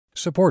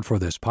Support for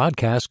this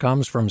podcast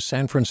comes from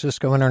San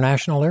Francisco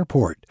International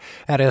Airport.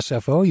 At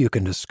SFO, you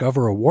can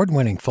discover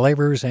award-winning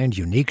flavors and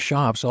unique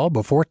shops all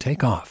before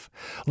takeoff.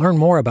 Learn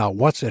more about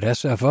what's at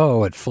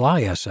SFO at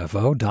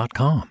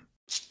flysfo.com.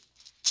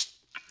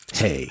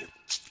 Hey,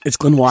 it's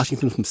Glenn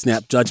Washington from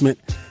Snap Judgment.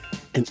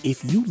 And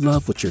if you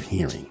love what you're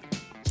hearing,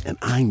 and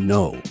I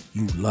know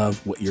you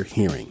love what you're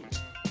hearing,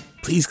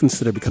 please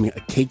consider becoming a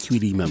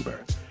KQED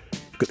member.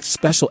 Get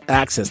special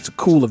access to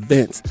cool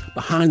events,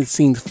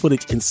 behind-the-scenes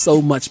footage, and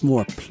so much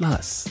more.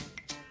 Plus,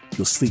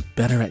 you'll sleep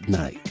better at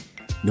night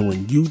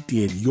knowing you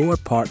did your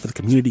part for the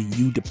community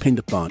you depend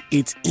upon.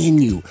 It's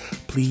in you.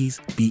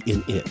 Please be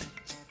in it.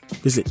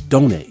 Visit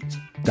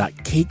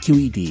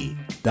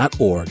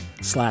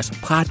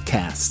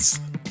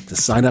donate.kqed.org/podcasts to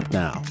sign up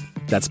now.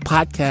 That's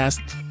podcast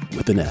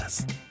with an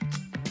S.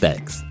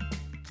 Thanks.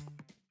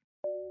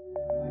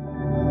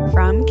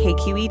 From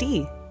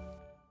KQED.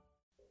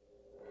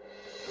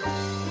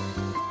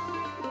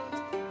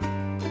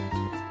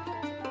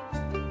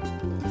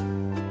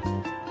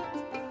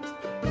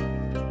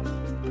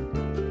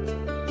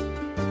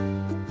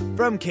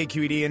 From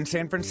KQED in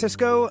San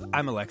Francisco,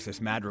 I'm Alexis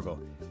Madrigal.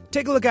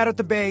 Take a look out at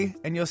the bay,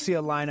 and you'll see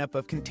a lineup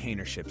of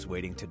container ships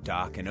waiting to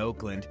dock in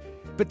Oakland.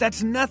 But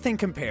that's nothing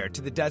compared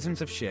to the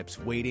dozens of ships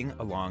waiting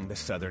along the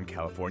Southern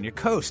California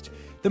coast.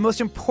 The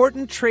most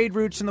important trade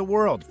routes in the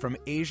world, from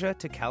Asia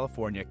to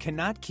California,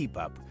 cannot keep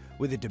up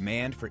with the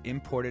demand for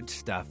imported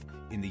stuff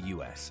in the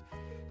U.S.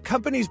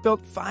 Companies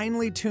built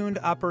finely tuned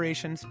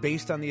operations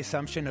based on the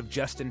assumption of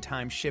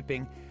just-in-time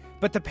shipping.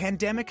 But the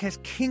pandemic has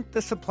kinked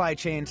the supply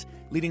chains,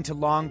 leading to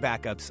long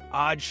backups,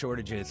 odd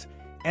shortages,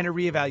 and a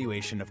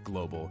reevaluation of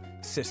global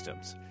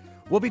systems.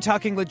 We'll be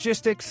talking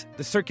logistics,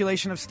 the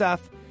circulation of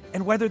stuff,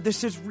 and whether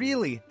this is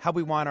really how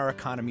we want our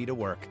economy to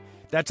work.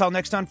 That's all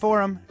next on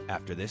Forum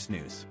after this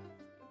news.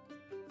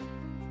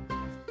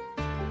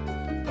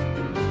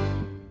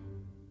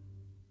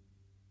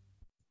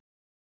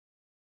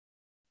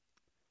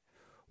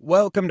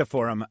 Welcome to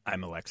Forum.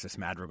 I'm Alexis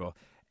Madrigal.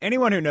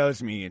 Anyone who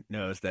knows me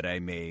knows that I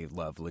may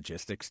love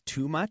logistics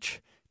too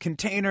much.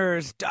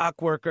 Containers,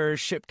 dock workers,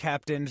 ship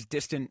captains,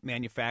 distant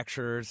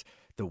manufacturers,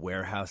 the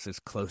warehouses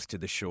close to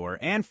the shore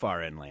and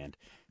far inland,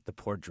 the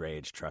poor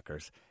drayage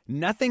truckers.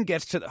 Nothing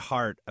gets to the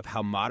heart of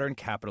how modern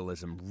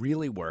capitalism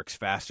really works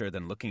faster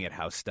than looking at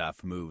how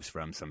stuff moves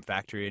from some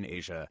factory in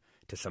Asia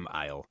to some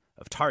aisle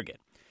of Target.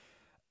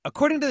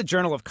 According to the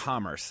Journal of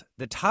Commerce,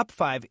 the top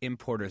 5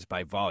 importers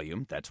by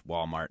volume, that's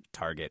Walmart,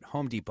 Target,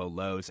 Home Depot,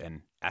 Lowe's,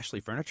 and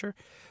Ashley Furniture,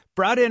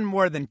 brought in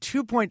more than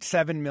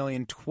 2.7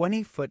 million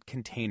 20-foot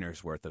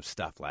containers worth of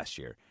stuff last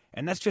year,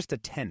 and that's just a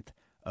tenth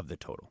of the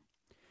total.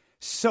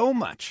 So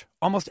much,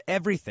 almost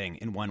everything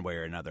in one way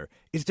or another,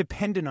 is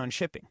dependent on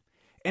shipping.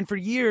 And for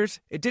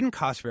years, it didn't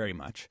cost very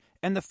much,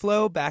 and the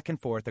flow back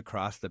and forth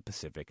across the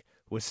Pacific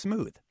was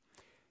smooth.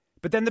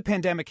 But then the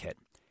pandemic hit.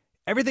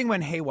 Everything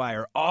went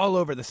haywire all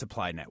over the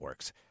supply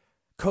networks.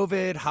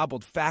 COVID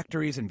hobbled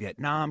factories in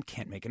Vietnam,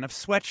 can't make enough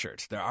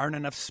sweatshirts. There aren't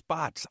enough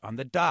spots on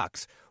the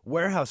docks.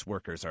 Warehouse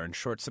workers are in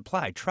short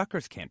supply.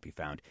 Truckers can't be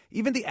found.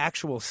 Even the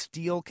actual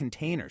steel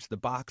containers, the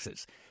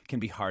boxes, can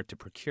be hard to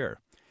procure.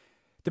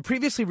 The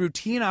previously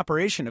routine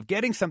operation of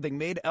getting something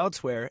made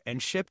elsewhere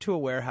and shipped to a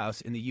warehouse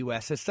in the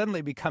U.S. has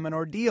suddenly become an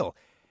ordeal.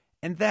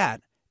 And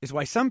that is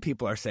why some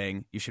people are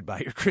saying you should buy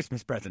your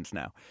Christmas presents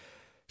now.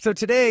 So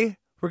today,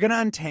 we're going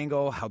to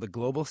untangle how the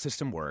global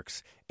system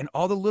works and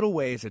all the little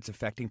ways it's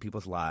affecting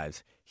people's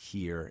lives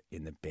here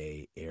in the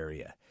Bay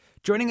Area.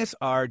 Joining us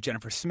are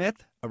Jennifer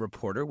Smith, a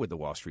reporter with the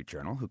Wall Street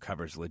Journal who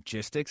covers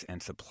logistics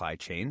and supply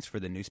chains for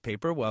the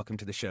newspaper. Welcome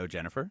to the show,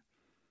 Jennifer.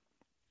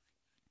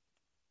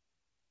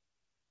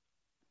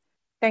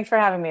 Thanks for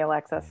having me,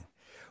 Alexis.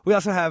 We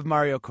also have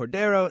Mario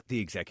Cordero, the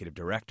executive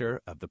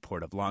director of the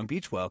Port of Long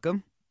Beach.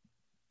 Welcome.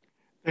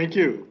 Thank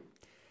you.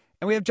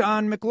 And we have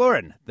John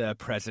McLaurin, the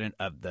president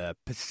of the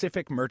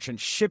Pacific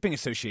Merchant Shipping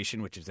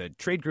Association, which is a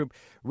trade group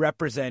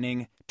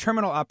representing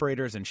terminal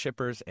operators and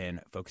shippers and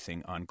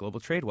focusing on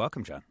global trade.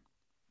 Welcome, John.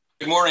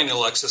 Good morning,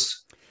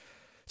 Alexis.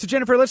 So,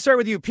 Jennifer, let's start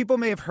with you. People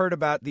may have heard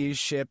about these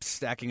ships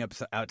stacking up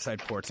outside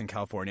ports in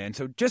California. And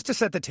so just to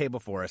set the table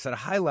for us, at a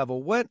high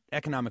level, what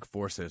economic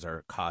forces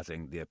are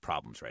causing the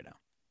problems right now?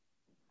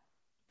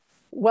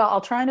 Well,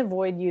 I'll try and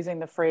avoid using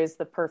the phrase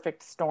the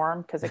perfect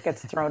storm because it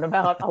gets thrown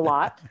about a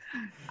lot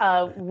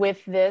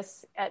with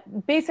this.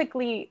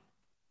 Basically,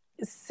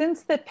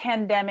 since the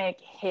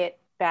pandemic hit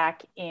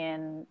back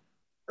in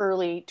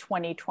early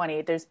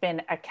 2020, there's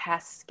been a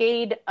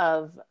cascade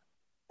of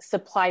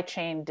supply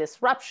chain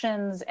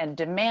disruptions and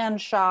demand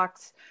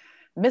shocks,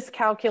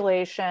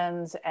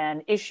 miscalculations,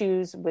 and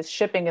issues with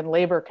shipping and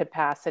labor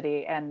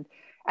capacity. And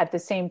at the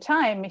same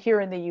time,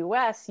 here in the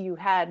US, you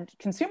had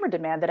consumer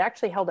demand that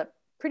actually held up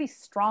pretty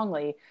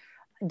strongly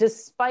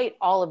despite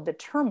all of the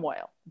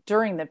turmoil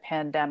during the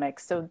pandemic.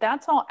 So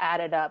that's all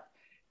added up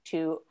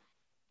to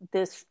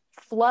this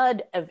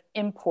flood of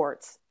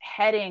imports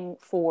heading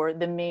for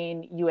the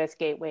main US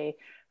gateway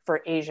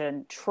for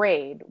Asian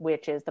trade,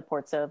 which is the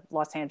ports of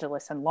Los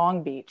Angeles and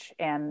Long Beach.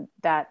 And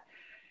that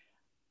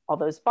all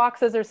those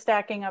boxes are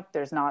stacking up.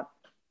 There's not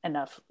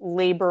enough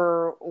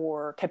labor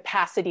or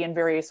capacity in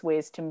various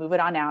ways to move it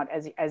on out,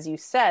 as you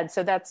said.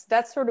 So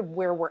that's sort of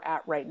where we're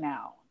at right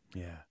now.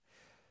 Yeah.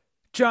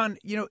 John,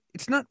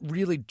 it's not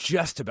really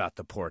just about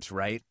the ports,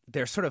 right?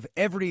 There's sort of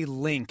every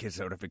link is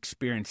sort of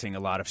experiencing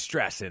a lot of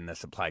stress in the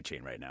supply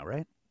chain right now,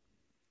 right?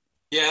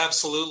 Yeah,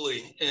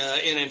 absolutely.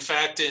 And in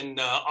fact, in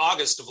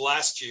August of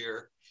last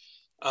year,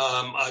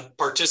 I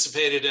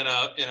participated in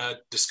a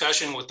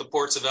discussion with the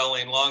ports of LA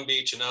and Long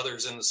Beach and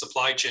others in the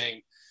supply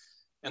chain.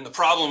 And the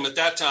problem at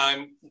that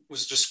time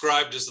was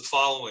described as the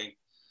following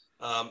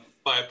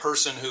by a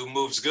person who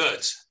moves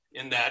goods,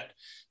 in that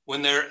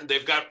when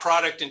they've got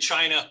product in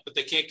China, but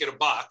they can't get a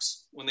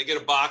box. When they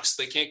get a box,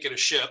 they can't get a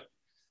ship.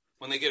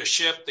 When they get a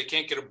ship, they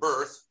can't get a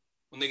berth.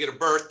 When they get a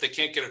berth, they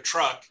can't get a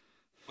truck.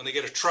 When they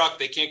get a truck,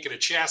 they can't get a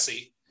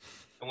chassis.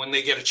 And when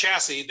they get a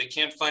chassis, they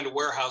can't find a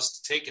warehouse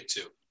to take it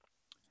to.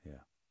 Yeah.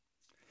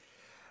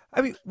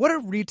 I mean, what are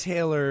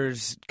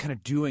retailers kind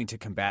of doing to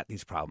combat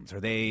these problems? Are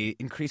they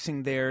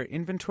increasing their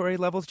inventory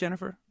levels,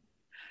 Jennifer?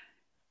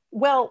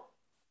 Well,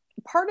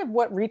 part of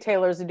what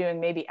retailers are doing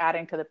may be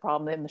adding to the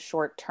problem in the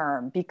short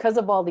term. Because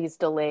of all these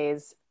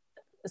delays,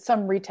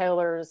 some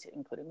retailers,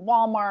 including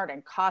Walmart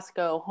and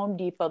Costco, Home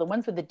Depot, the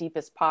ones with the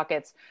deepest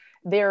pockets,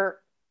 they're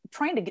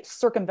trying to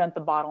circumvent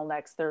the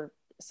bottlenecks.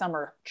 Some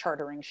are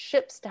chartering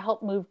ships to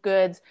help move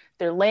goods.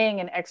 They're laying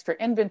in extra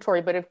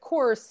inventory. But of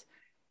course,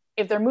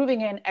 if they're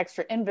moving in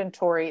extra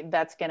inventory,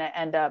 that's going to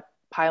end up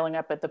piling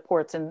up at the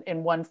ports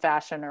in one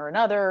fashion or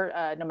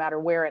another, no matter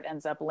where it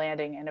ends up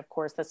landing. And of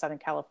course, the Southern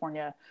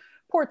California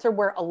ports are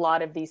where a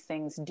lot of these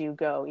things do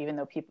go, even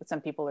though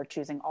some people are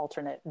choosing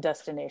alternate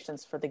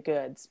destinations for the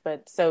goods.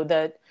 But so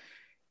the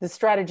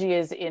strategy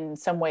is in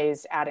some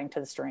ways adding to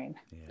the strain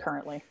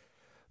currently.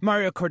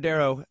 Mario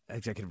Cordero,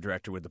 executive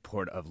director with the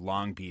Port of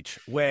Long Beach.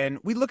 When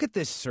we look at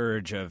this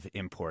surge of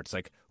imports,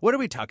 like what are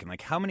we talking?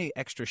 Like how many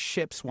extra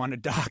ships want to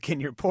dock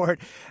in your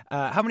port?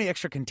 How many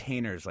extra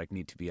containers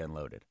need to be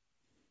unloaded?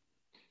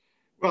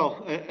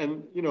 Well,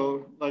 and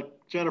like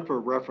Jennifer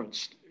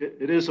referenced,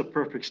 it is a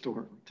perfect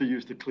storm, to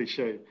use the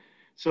cliche.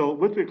 So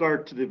with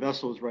regard to the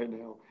vessels right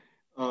now,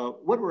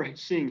 what we're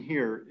seeing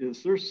here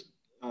is there's,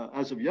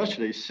 as of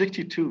yesterday,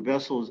 62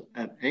 vessels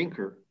at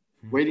anchor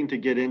waiting to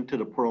get into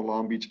the Port of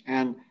Long Beach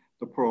and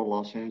the Port of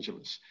Los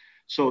Angeles.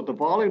 So the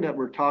volume that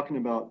we're talking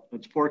about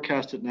that's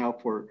forecasted now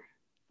for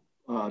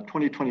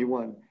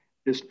 2021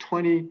 is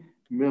 20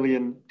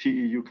 million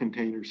TEU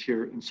containers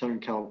here in Southern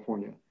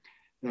California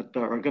that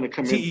are going to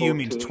come in. TEU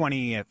means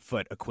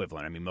 20-foot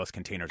equivalent. I mean, most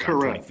containers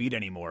aren't 20 feet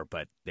anymore,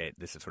 but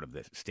this is sort of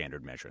the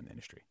standard measure in the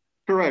industry.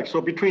 Correct.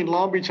 So between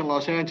Long Beach and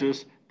Los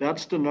Angeles,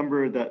 that's the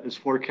number that is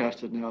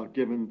forecasted now,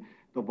 given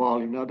the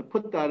volume. Now, to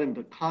put that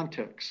into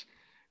context,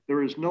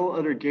 there is no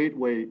other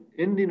gateway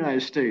in the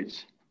United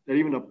States that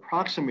even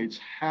approximates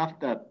half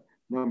that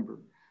number.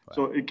 Wow.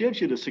 So it gives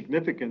you the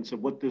significance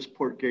of what this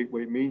port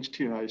gateway means to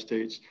the United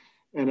States.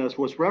 And as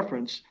was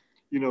referenced,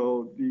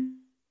 the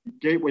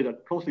gateway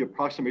that closely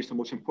approximates the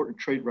most important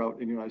trade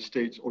route in the United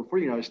States, or for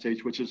the United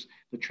States, which is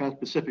the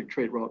Trans-Pacific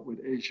trade route with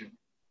Asia.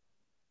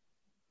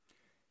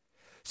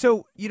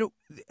 So,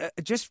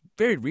 just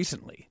very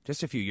recently,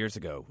 just a few years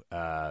ago,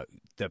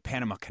 the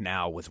Panama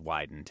Canal was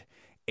widened.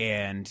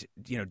 And,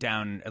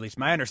 down, at least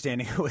my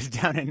understanding, it was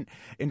down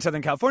in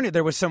Southern California,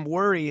 there was some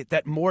worry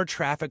that more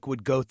traffic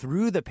would go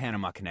through the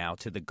Panama Canal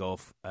to the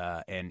Gulf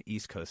and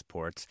East Coast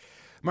ports.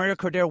 Mario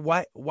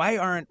Cordero, why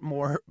aren't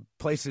more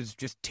places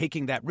just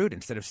taking that route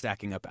instead of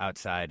stacking up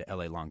outside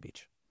LA Long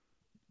Beach?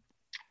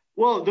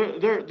 Well,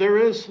 there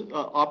is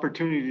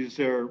opportunities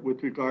there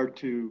with regard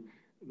to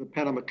the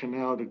Panama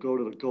Canal to go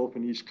to the Gulf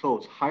and East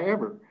Coast.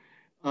 However,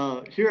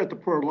 here at the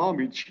Port of Long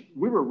Beach,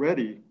 we were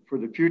ready for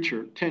the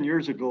future 10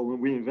 years ago when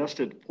we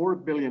invested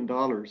 $4 billion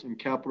in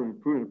capital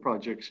improvement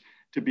projects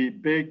to be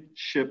big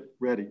ship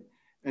ready.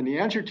 And the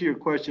answer to your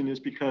question is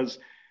because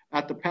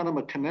at the Panama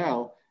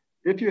Canal,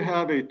 if you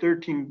have a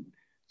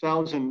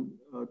 13,000,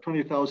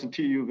 20,000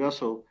 TEU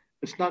vessel,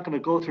 it's not going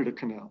to go through the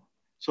canal.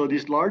 So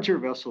these larger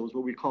vessels,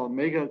 what we call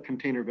mega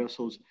container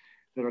vessels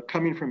that are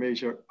coming from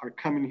Asia, are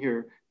coming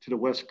here to the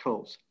West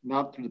Coast,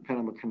 not through the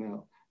Panama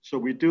Canal. So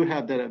we do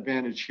have that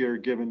advantage here,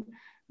 given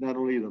not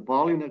only the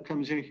volume that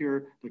comes in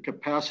here, the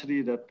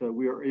capacity that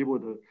we are able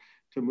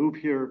to move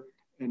here.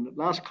 And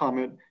last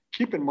comment,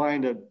 keep in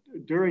mind that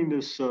during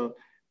this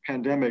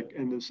pandemic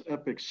and this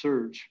epic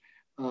surge,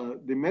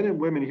 the men and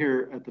women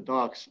here at the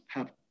docks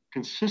have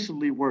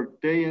consistently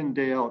worked day in,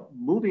 day out,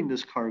 moving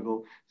this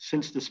cargo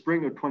since the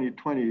spring of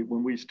 2020,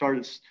 when we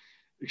started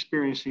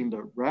experiencing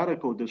the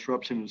radical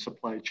disruption in the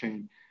supply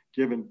chain,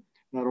 given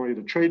not only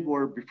the trade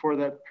war before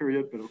that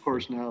period, but of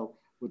course now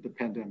with the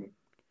pandemic.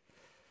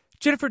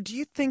 Jennifer, do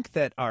you think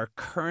that our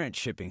current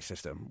shipping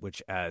system,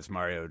 which, as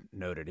Mario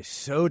noted, is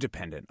so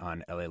dependent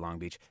on LA Long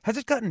Beach, has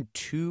it gotten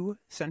too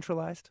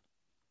centralized?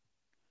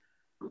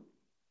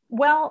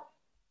 Well,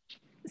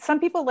 some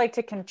people like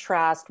to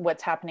contrast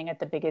what's happening at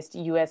the biggest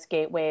U.S.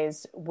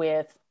 gateways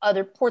with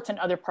other ports in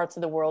other parts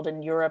of the world,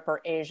 in Europe or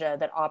Asia,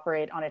 that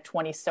operate on a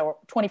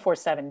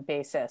 24/7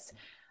 basis.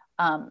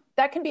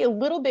 That can be a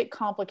little bit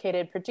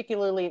complicated,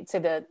 particularly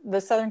to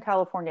the Southern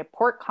California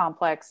port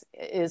complex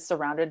is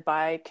surrounded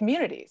by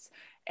communities,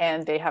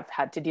 and they have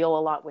had to deal a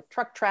lot with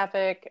truck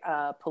traffic,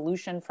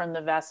 pollution from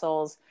the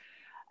vessels,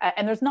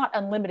 and there's not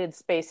unlimited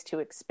space to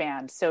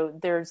expand. So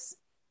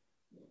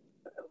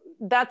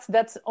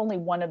that's only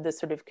one of the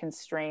sort of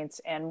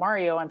constraints. And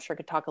Mario, I'm sure,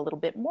 could talk a little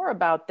bit more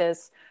about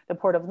this. The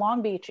Port of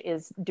Long Beach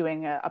is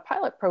doing a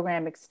pilot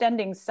program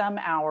extending some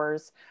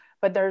hours,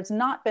 but there's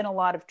not been a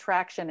lot of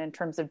traction in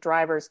terms of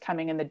drivers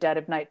coming in the dead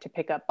of night to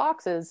pick up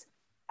boxes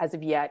as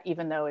of yet,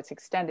 even though it's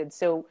extended.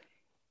 So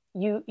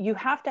you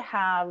have to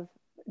have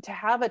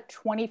a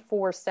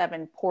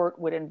 24/7 port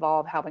would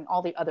involve having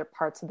all the other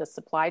parts of the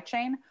supply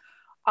chain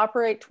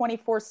operate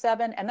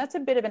 24/7. And that's a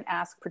bit of an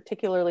ask,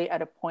 particularly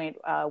at a point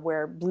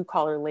where blue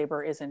collar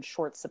labor is in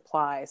short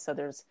supply. So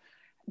there's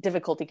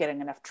difficulty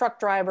getting enough truck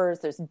drivers.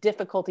 There's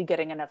difficulty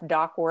getting enough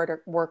dock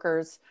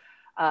workers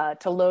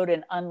to load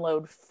and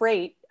unload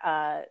freight.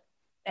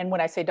 And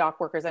when I say dock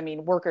workers, I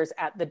mean workers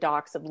at the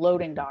docks of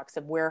loading docks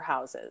of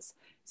warehouses.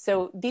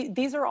 So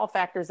these are all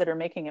factors that are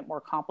making it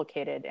more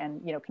complicated.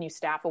 And, can you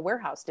staff a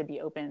warehouse to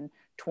be open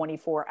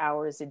 24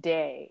 hours a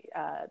day?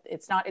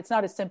 It's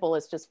not as simple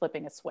as just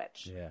flipping a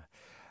switch. Yeah.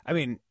 I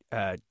mean,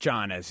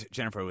 John, as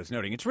Jennifer was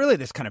noting, it's really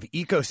this kind of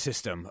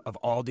ecosystem of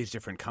all these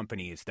different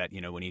companies that,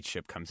 when each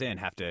ship comes in,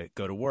 have to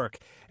go to work.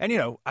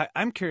 And,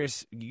 I'm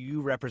curious,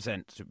 you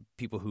represent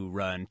people who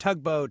run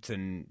tugboats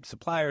and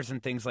suppliers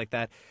and things like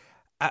that.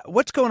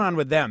 What's going on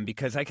with them?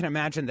 Because I can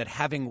imagine that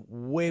having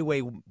way,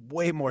 way,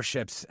 way more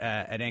ships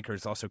at anchor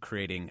is also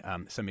creating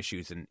some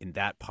issues in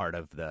that part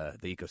of the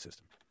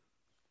ecosystem.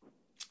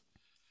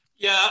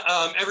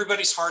 Yeah,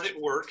 everybody's hard at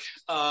work.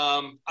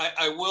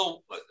 I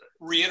will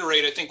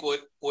reiterate, I think,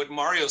 what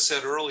Mario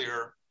said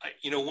earlier.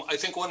 I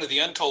think one of the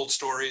untold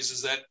stories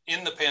is that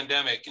in the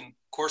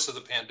course of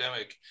the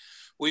pandemic,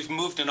 we've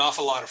moved an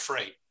awful lot of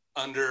freight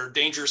under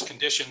dangerous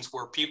conditions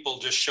where people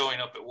just showing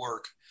up at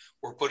work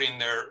were putting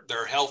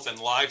their health and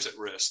lives at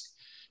risk.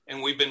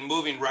 And we've been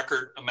moving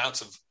record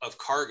amounts of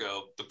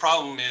cargo. The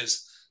problem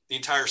is the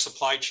entire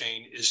supply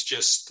chain is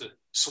just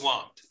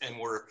swamped, and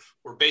we're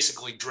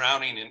basically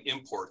drowning in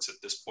imports at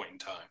this point in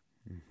time.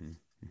 Mm-hmm.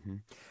 Mm-hmm.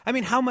 I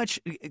mean, how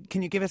much,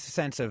 can you give us a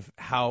sense of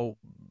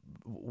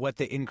what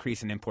the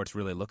increase in imports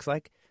really looks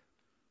like?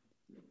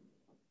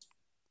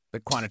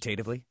 But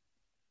quantitatively?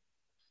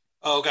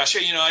 Oh, gosh,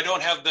 I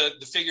don't have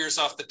the figures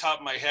off the top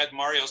of my head.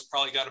 Mario's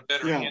probably got a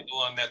better handle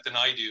on that than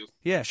I do.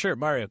 Yeah, sure.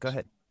 Mario, go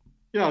ahead.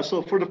 Yeah,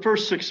 so for the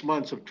first 6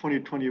 months of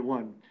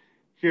 2021,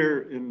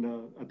 here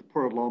at the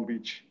Port of Long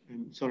Beach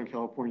in Southern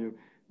California,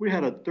 we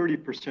had a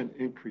 30%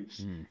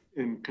 increase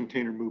in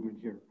container movement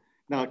here.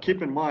 Now,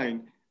 keep in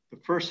mind, the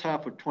first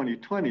half of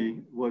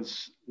 2020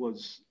 was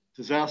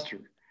disaster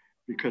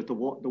because the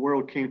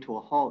world came to a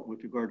halt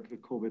with regard to the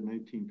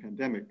COVID-19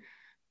 pandemic.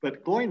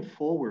 But going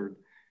forward,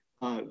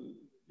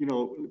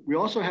 we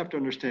also have to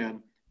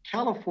understand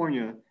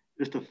California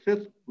is the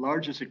 5th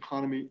largest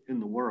economy in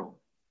the world.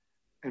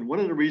 And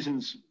one of the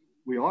reasons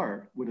we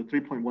are with a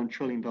 $3.1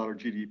 trillion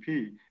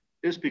GDP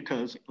is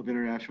because of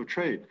international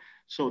trade.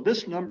 So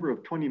this number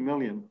of 20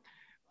 million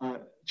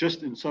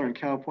just in Southern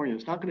California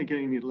is not going to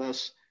get any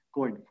less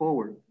going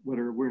forward,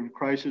 whether we're in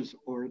crisis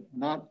or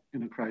not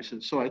in a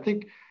crisis. So I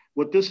think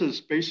what this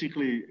is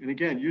basically, and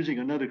again, using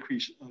another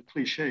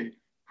cliche,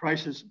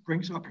 crisis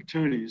brings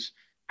opportunities.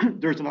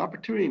 There's an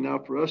opportunity now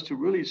for us to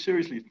really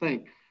seriously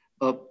think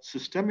of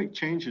systemic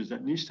changes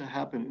that needs to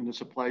happen in the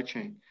supply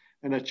chain.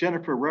 And as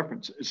Jennifer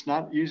referenced, it's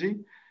not easy.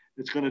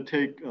 It's going to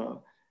take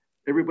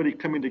everybody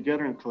coming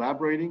together and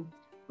collaborating.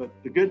 But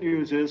the good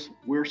news is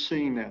we're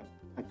seeing that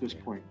at this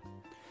point.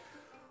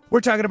 We're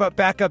talking about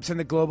backups in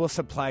the global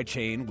supply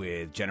chain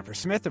with Jennifer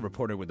Smith, a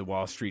reporter with the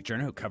Wall Street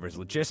Journal who covers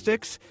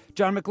logistics,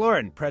 John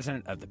McLaurin,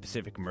 president of the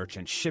Pacific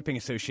Merchant Shipping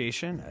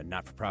Association, a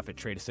not-for-profit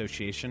trade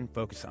association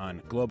focused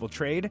on global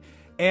trade,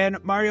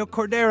 and Mario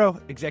Cordero,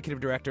 executive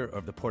director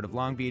of the Port of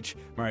Long Beach.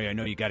 Mario, I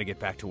know you got to get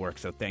back to work,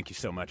 so thank you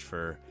so much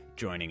for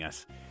joining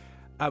us.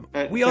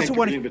 We also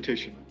want the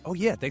invitation. Oh,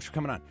 yeah, thanks for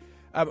coming on.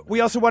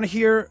 We also want to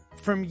hear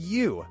from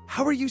you.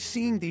 How are you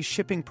seeing these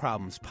shipping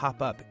problems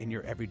pop up in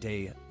your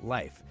everyday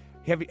life?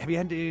 Have you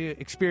had to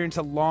experience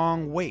a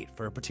long wait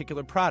for a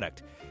particular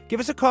product? Give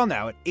us a call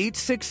now at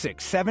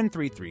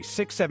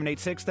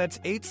 866-733-6786. That's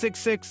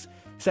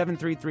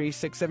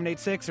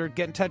 866-733-6786. Or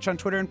get in touch on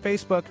Twitter and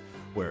Facebook.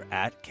 We're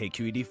at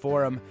KQED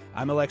Forum.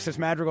 I'm Alexis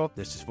Madrigal.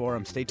 This is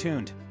Forum. Stay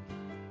tuned.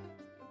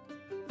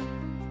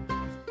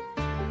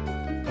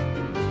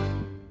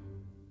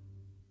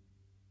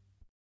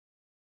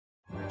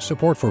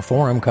 Support for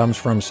Forum comes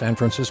from San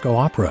Francisco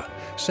Opera.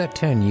 Set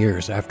 10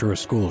 years after a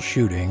school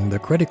shooting, the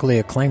critically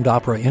acclaimed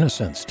opera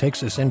Innocence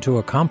takes us into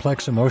a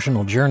complex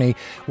emotional journey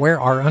where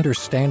our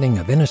understanding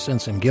of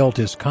innocence and guilt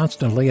is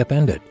constantly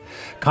upended.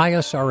 Kaya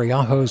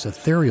Sariaho's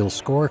ethereal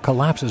score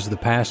collapses the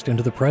past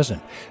into the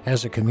present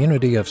as a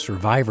community of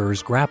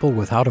survivors grapple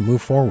with how to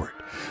move forward.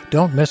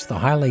 Don't miss the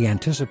highly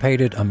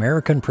anticipated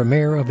American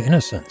premiere of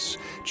Innocence,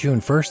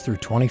 June 1st through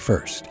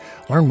 21st.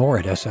 Learn more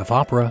at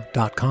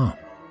sfopera.com.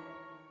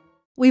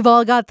 We've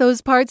all got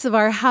those parts of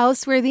our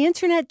house where the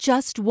internet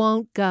just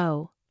won't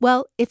go.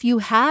 Well, if you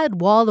had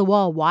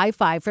wall-to-wall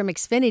Wi-Fi from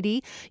Xfinity,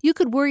 you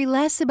could worry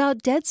less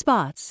about dead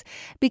spots.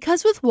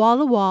 Because with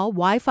wall-to-wall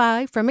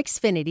Wi-Fi from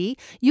Xfinity,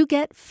 you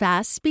get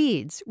fast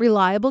speeds,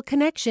 reliable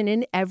connection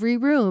in every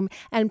room,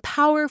 and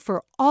power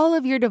for all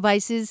of your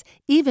devices,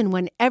 even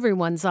when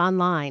everyone's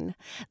online.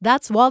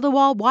 That's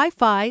wall-to-wall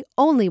Wi-Fi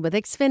only with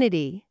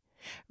Xfinity.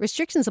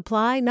 Restrictions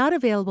apply, not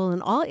available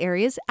in all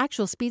areas.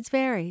 Actual speeds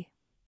vary.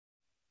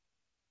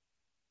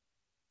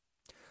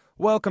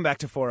 Welcome back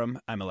to Forum.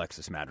 I'm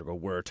Alexis Madrigal.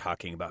 We're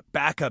talking about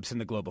backups in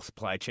the global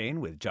supply chain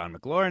with John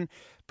McLaurin,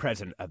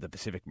 president of the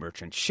Pacific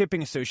Merchant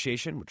Shipping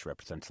Association, which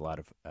represents a lot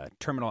of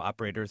terminal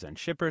operators and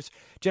shippers.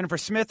 Jennifer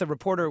Smith, a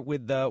reporter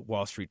with the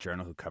Wall Street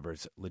Journal who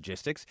covers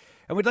logistics.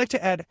 And we'd like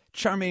to add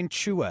Charmaine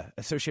Chua,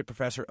 associate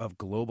professor of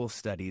global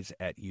studies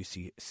at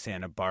UC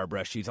Santa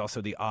Barbara. She's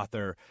also the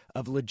author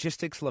of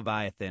Logistics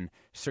Leviathan,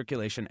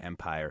 Circulation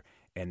Empire,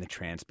 and the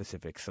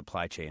Trans-Pacific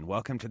Supply Chain.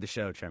 Welcome to the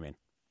show, Charmaine.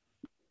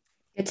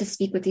 Good to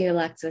speak with you,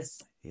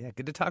 Alexis. Yeah,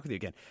 good to talk with you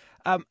again.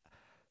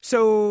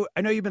 So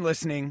I know you've been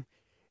listening.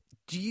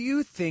 Do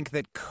you think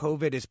that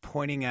COVID is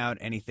pointing out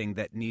anything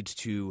that needs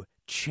to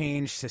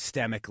change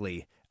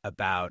systemically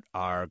about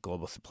our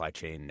global supply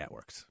chain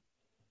networks?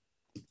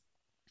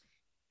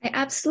 I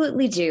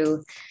absolutely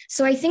do.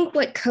 So I think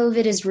what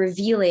COVID is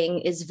revealing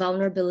is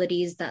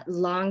vulnerabilities that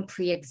long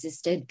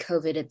pre-existed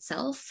COVID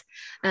itself.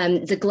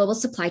 The global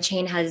supply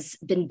chain has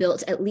been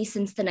built at least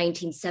since the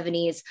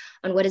 1970s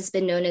on what has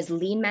been known as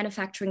lean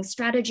manufacturing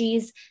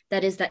strategies.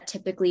 That is, that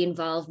typically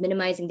involve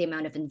minimizing the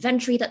amount of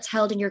inventory that's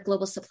held in your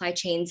global supply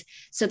chains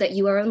so that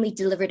you are only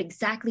delivered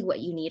exactly what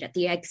you need at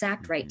the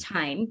exact right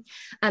time,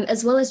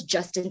 as well as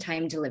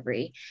just-in-time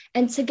delivery.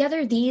 And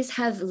together, these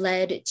have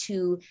led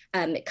to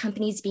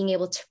companies being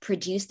able to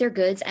produce their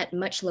goods at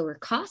much lower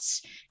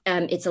costs.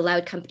 It's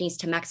allowed companies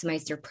to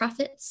maximize their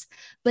profits.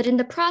 But in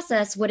the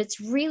process, what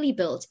it's really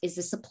built is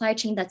a supply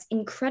chain that's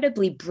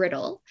incredibly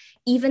brittle,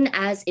 even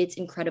as it's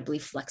incredibly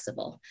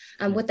flexible.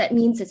 What that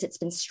means is it's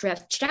been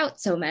stretched out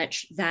so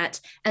much that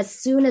as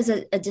soon as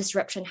a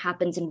disruption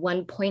happens in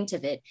one point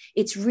of it,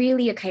 it's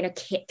really a kind of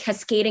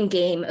cascading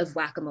game of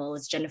whack-a-mole,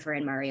 as Jennifer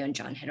and Mario and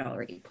John had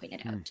already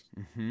pointed out.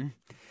 Mm-hmm.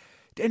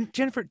 And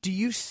Jennifer, do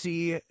you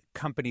see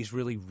companies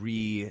really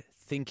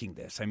rethinking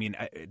this? I mean,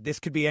 this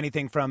could be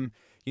anything from,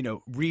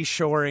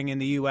 reshoring in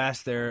the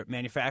U.S., their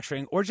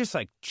manufacturing, or just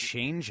like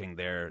changing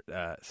their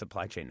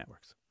supply chain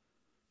networks.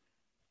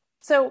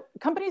 So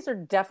companies are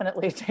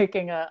definitely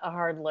taking a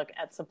hard look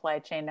at supply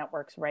chain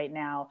networks right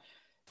now.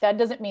 That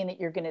doesn't mean that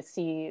you're going to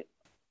see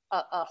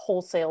a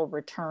wholesale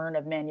return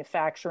of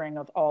manufacturing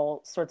of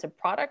all sorts of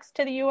products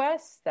to the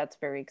U.S. That's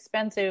very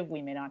expensive.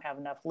 We may not have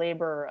enough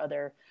labor or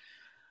other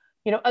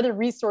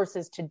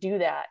resources to do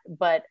that.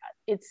 But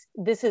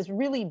this has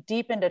really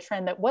deepened a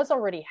trend that was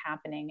already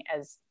happening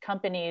as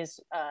companies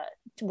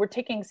were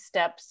taking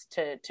steps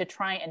to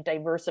try and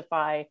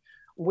diversify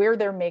where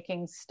they're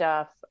making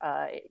stuff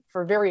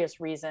for various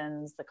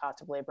reasons. The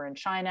cost of labor in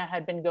China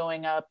had been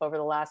going up over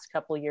the last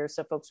couple of years,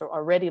 so folks are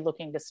already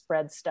looking to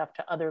spread stuff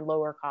to other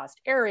lower cost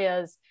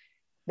areas.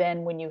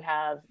 Then when you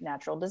have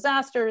natural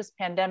disasters,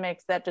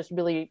 pandemics, that just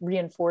really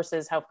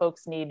reinforces how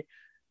folks need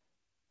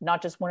not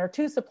just one or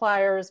two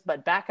suppliers,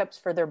 but backups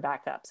for their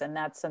backups. And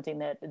that's something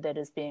that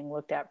is being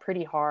looked at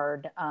pretty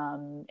hard.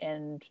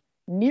 And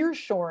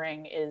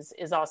nearshoring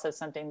is also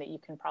something that you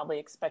can probably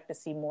expect to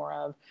see more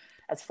of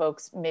as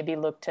folks maybe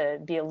look to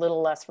be a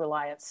little less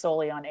reliant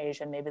solely on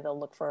Asia. Maybe they'll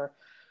look for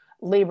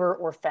labor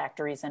or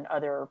factories in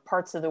other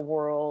parts of the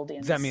world.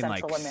 Does that mean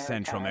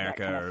Central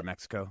America or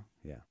Mexico?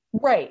 Yeah.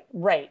 Right.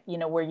 Where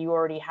you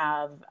already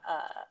have,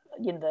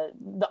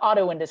 the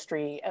auto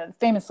industry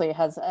famously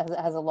has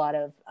a lot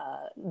of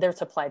their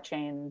supply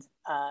chains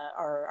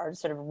are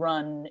sort of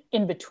run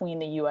in between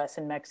the U.S.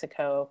 and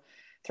Mexico,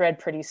 thread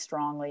pretty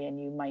strongly,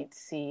 and you might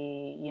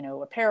see,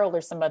 apparel or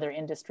some other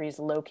industries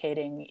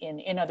locating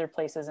in other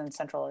places in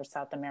Central or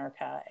South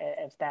America,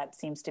 if that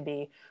seems to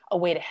be a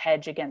way to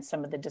hedge against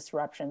some of the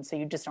disruption. So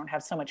you just don't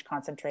have so much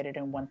concentrated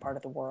in one part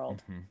of the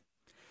world. Mm-hmm.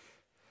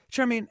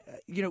 Sure. I mean,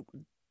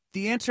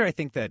 the answer I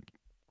think that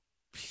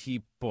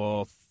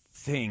people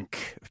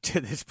think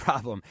to this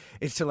problem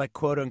is to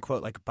quote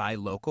unquote buy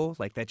local.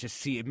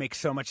 It makes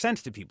so much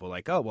sense to people.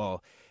 Oh,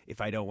 well, if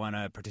I don't want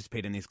to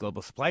participate in these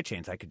global supply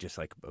chains, I could just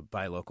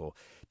buy local.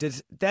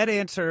 Does that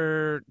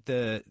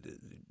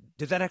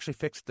actually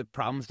fix the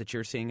problems that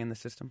you're seeing in the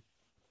system?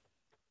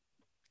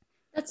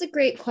 That's a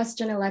great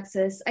question,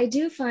 Alexis. I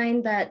do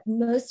find that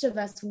most of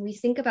us, when we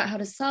think about how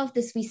to solve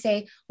this, we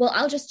say, well,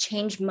 I'll just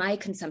change my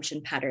consumption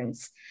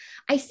patterns.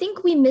 I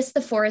think we miss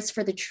the forest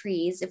for the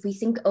trees if we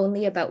think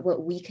only about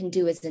what we can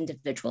do as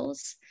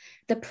individuals.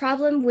 The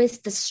problem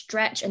with the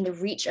stretch and the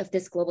reach of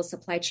this global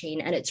supply chain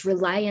and its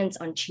reliance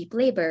on cheap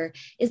labor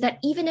is that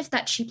even if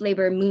that cheap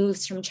labor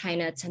moves from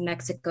China to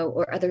Mexico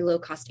or other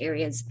low-cost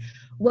areas,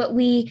 what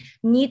we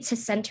need to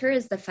center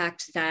is the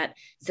fact that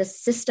the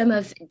system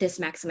of this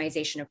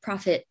maximization of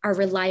profit, our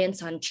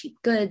reliance on cheap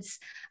goods,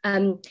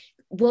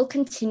 will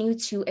continue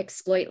to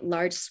exploit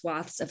large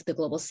swaths of the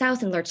global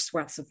south and large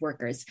swaths of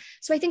workers.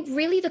 So I think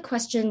really the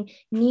question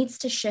needs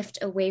to shift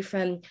away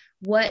from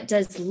what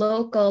does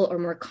local or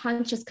more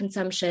conscious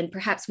consumption,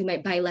 perhaps we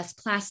might buy less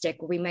plastic,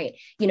 or we might,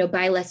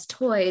 buy less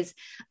toys,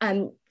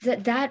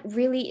 that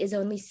really is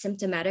only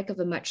symptomatic of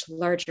a much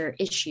larger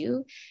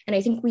issue. And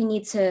I think we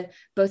need to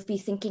both be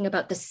thinking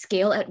about the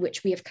scale at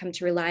which we have come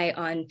to rely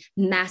on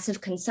massive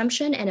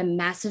consumption and a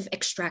massive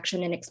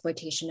extraction and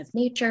exploitation of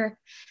nature.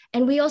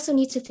 And we also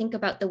need to think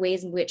about the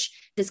ways in which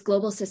this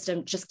global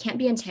system just can't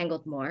be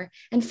entangled more.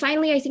 And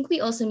finally, I think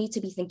we also need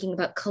to be thinking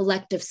about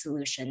collective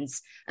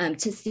solutions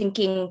to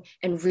thinking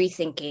and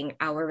rethinking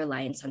our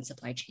reliance on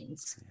supply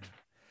chains.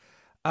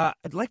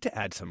 I'd like to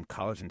add some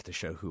callers into the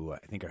show who I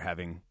think are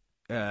having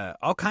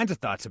all kinds of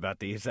thoughts about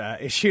these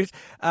issues.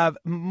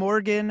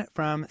 Morgan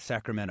from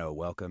Sacramento,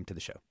 welcome to the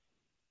show.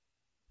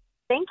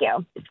 Thank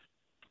you.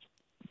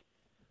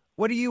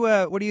 What are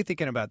you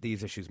thinking about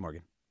these issues,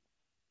 Morgan?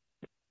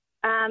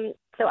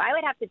 So I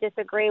would have to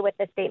disagree with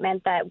the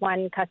statement that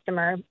one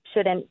customer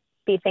shouldn't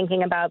be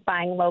thinking about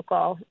buying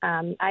local.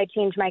 I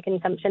changed my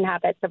consumption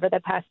habits over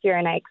the past year,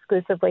 and I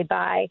exclusively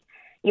buy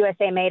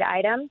USA-made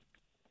items,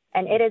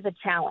 and it is a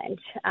challenge.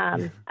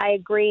 I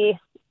agree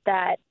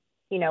that,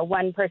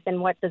 one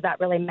person, what does that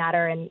really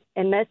matter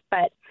in this?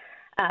 But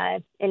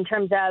in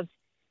terms of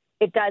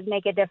it does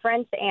make a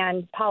difference,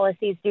 and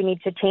policies do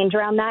need to change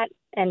around that,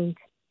 and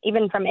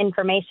even from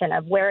information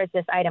of where is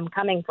this item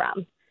coming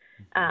from.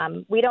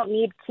 We don't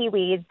need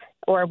kiwis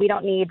or we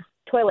don't need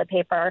toilet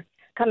paper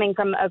coming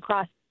from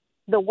across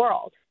the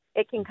world.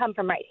 It can come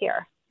from right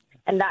here.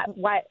 And that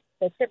why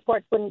the ship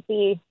ports wouldn't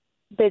be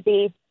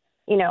busy.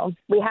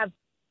 We have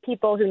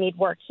people who need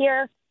work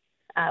here.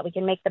 We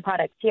can make the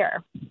products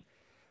here.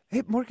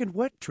 Hey, Morgan,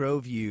 what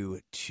drove you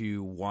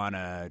to want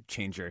to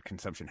change your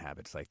consumption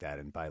habits like that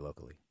and buy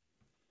locally?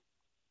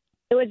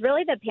 It was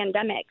really the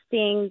pandemic,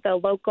 seeing the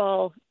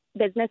local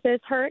businesses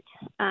hurt,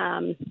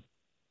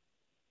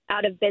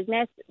 out of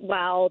business,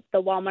 while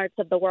the Walmarts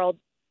of the world,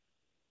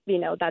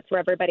 that's where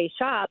everybody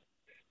shops.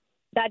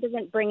 That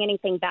doesn't bring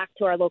anything back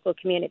to our local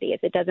communities.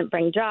 It doesn't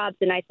bring jobs.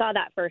 And I saw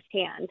that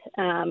firsthand.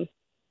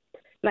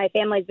 My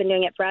family's been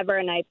doing it forever,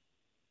 and I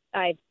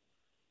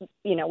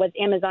was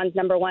Amazon's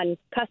number one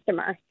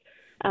customer.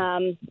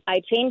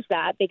 I changed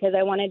that because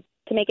I wanted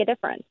to make a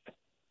difference.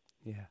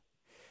 Yeah.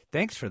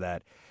 Thanks for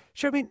that.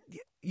 Sure. I mean,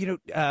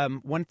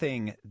 one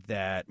thing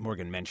that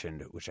Morgan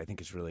mentioned, which I think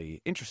is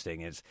really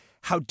interesting, is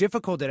how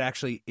difficult it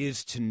actually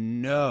is to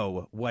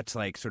know what's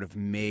sort of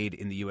made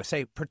in the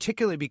USA,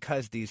 particularly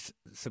because these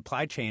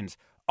supply chains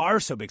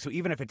are so big. So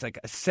even if it's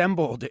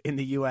assembled in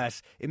the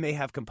US, it may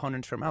have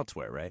components from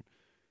elsewhere, right?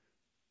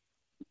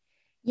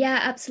 Yeah,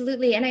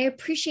 absolutely. And I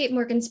appreciate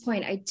Morgan's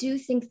point. I do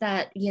think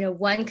that,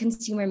 one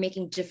consumer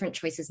making different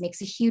choices makes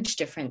a huge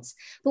difference.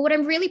 But what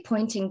I'm really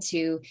pointing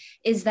to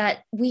is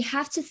that we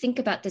have to think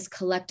about this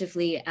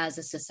collectively as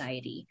a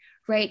society,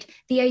 right?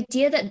 The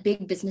idea that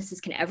big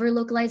businesses can ever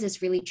localize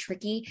is really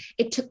tricky.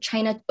 It took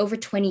China over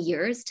 20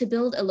 years to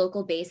build a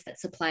local base that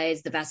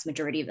supplies the vast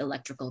majority of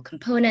electrical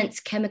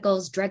components,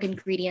 chemicals, drug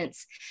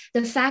ingredients.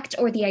 The fact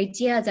or the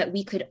idea that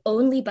we could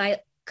only buy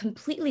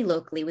completely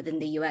locally within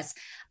the US,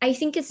 I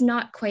think is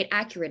not quite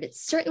accurate. It's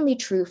certainly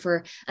true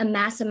for a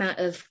mass amount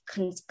of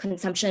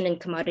consumption and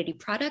commodity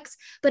products,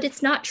 but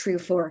it's not true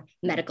for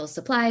medical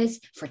supplies,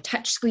 for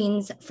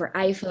touchscreens, for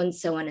iPhones,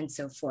 so on and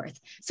so forth.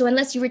 So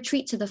unless you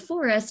retreat to the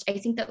forest, I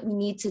think that we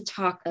need to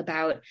talk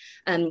about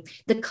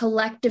the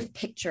collective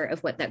picture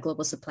of what that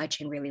global supply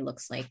chain really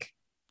looks like.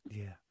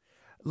 Yeah.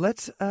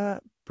 Let's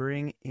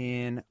bring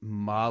in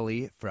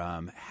Molly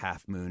from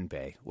Half Moon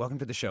Bay. Welcome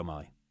to the show,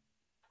 Molly.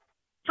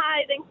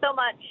 Hi, thanks so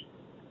much.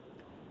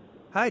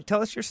 Hi,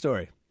 tell us your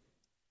story.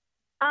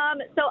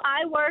 So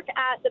I work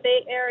at the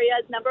Bay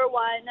Area's #1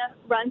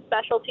 run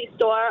specialty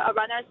store, A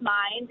Runner's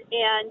Mind,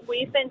 and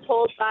we've been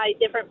told by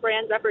different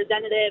brand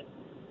representatives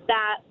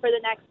that for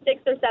the next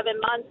 6 or 7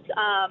 months,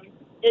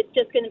 it's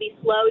just going to be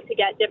slow to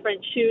get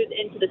different shoes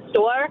into the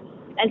store.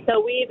 And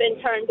so we've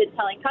in turn been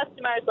telling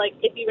customers,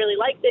 if you really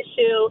like this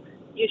shoe,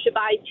 you should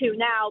buy 2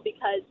 now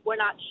because we're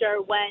not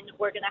sure when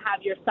we're going to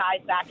have your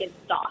size back in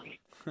stock.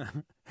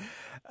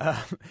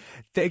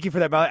 Thank you for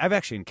that, Molly. I've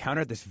actually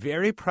encountered this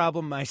very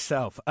problem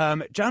myself.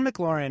 John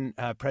McLaurin,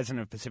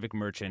 president of Pacific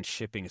Merchant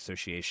Shipping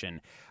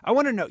Association. I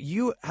want to know,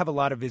 you have a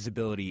lot of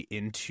visibility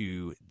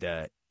into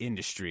the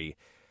industry.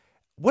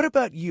 What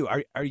about you?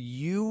 Are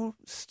you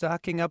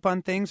stocking up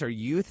on things? Are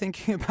you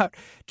thinking about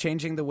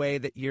changing the way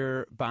that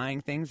you're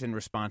buying things in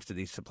response to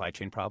these supply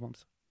chain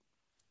problems?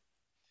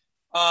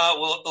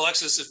 Well,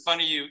 Alexis, it's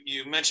funny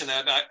you mentioned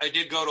that. I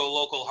did go to a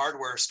local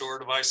hardware store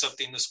to buy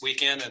something this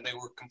weekend, and they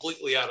were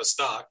completely out of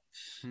stock.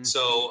 Mm-hmm.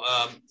 So,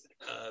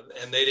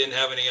 and they didn't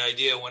have any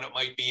idea when it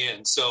might be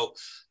in. So,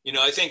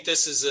 I think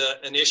this is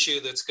an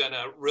issue that's going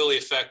to really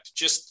affect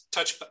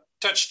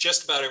touch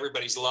just about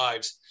everybody's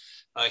lives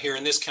here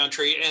in this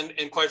country,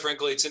 and quite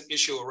frankly, it's an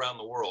issue around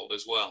the world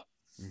as well.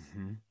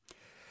 Mm-hmm.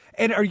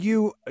 And are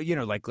you,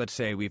 let's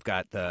say we've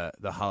got the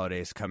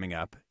holidays coming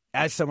up.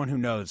 As someone who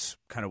knows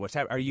kind of what's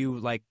happening, are you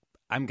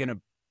I'm going to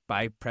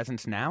buy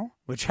presents now,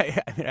 which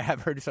I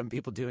have heard some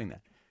people doing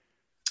that.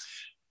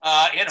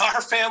 In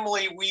our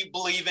family, we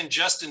believe in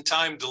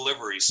just-in-time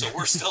delivery, so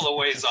we're still a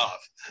ways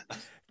off.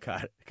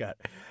 Got it.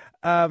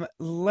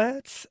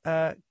 Let's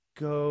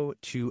go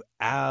to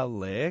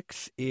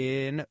Alex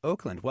in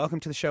Oakland. Welcome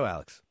to the show,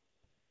 Alex.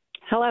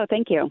 Hello,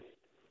 thank you.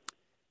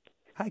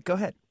 Hi, go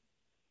ahead.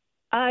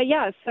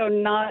 So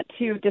not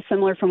too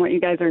dissimilar from what you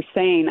guys are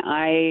saying.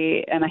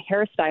 I am a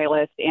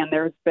hairstylist, and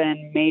there's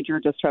been major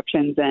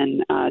disruptions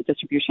in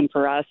distribution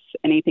for us,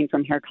 anything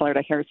from hair color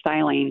to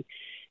hairstyling.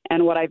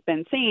 And what I've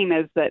been seeing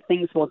is that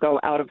things will go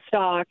out of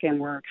stock, and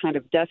we're kind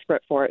of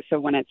desperate for it. So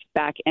when it's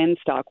back in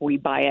stock, we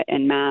buy it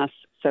en masse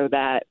so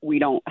that we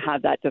don't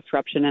have that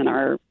disruption in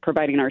our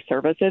providing our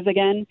services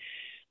again.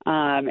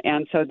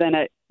 And so then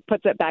it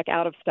puts it back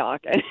out of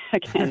stock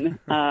again.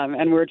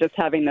 And we're just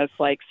having this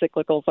like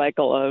cyclical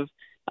cycle of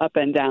up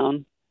and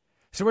down.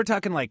 So we're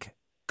talking like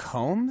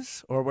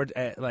combs, or we're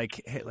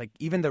like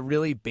even the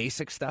really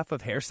basic stuff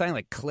of hairstyling,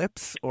 like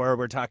clips, or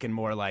we're talking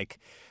more like,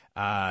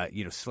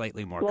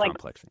 slightly more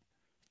complex.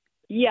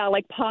 Yeah,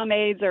 like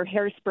pomades or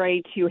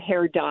hairspray to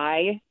hair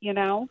dye,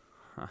 Huh.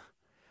 Wow,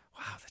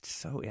 that's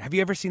so... Have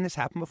you ever seen this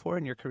happen before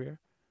in your career?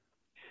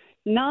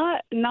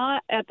 Not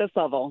at this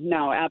level.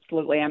 No,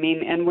 absolutely. I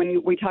mean, and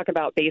when we talk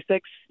about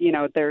basics,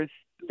 there's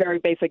very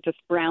basic, just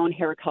brown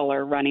hair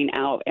color running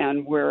out,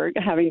 and we're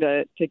having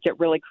to get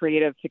really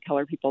creative to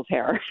color people's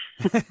hair.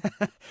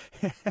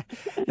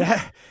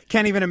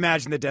 Can't even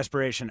imagine the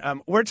desperation.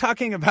 We're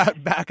talking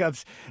about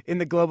backups in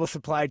the global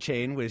supply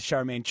chain with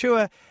Charmaine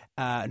Chua,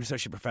 an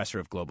associate professor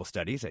of global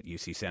studies at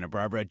UC Santa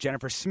Barbara,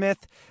 Jennifer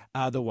Smith,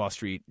 the Wall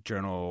Street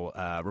Journal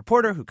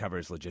reporter who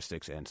covers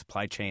logistics and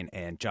supply chain,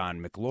 and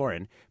John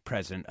McLaurin,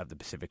 president of the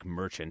Pacific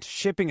Merchant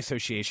Shipping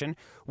Association.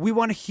 We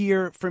want to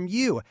hear from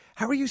you.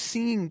 How are you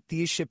seeing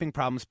these shipping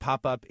problems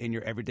pop up in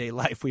your everyday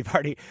life? We've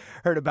already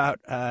heard about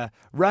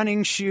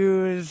running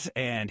shoes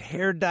and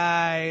hair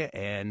dye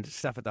and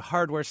stuff at the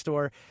hardware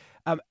store.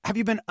 Have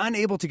you been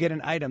unable to get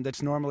an item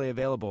that's normally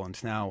available and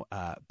it's now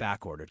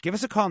back ordered? Give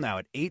us a call now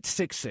at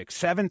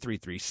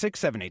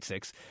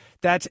 866-733-6786.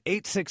 That's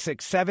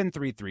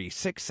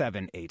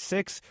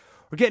 866-733-6786.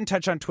 Or get in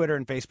touch on Twitter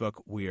and Facebook.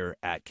 We're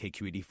at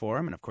KQED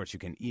Forum. And, of course, you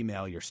can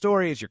email your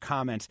stories, your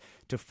comments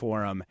to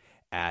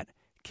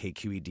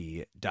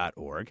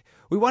forum@kqed.org.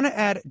 We want to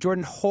add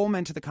Jordan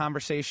Holman to the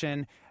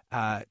conversation.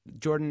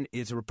 Jordan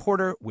is a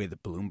reporter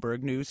with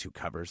Bloomberg News who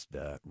covers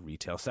the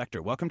retail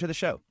sector. Welcome to the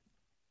show.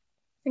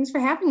 Thanks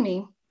for having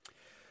me.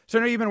 So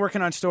I know you've been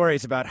working on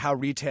stories about how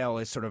retail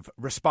is sort of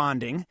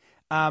responding.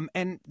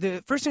 And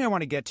the first thing I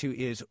want to get to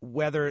is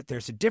whether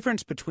there's a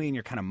difference between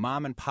your kind of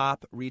mom and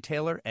pop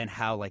retailer and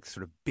how like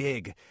sort of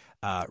big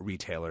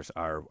retailers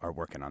are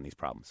working on these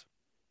problems.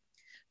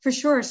 For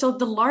sure. So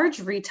the large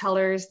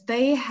retailers,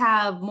 they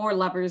have more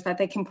levers that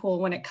they can pull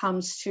when it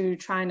comes to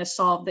trying to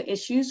solve the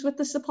issues with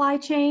the supply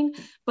chain,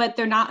 but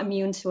they're not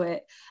immune to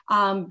it.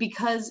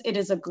 Because it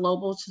is a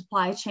global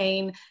supply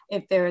chain,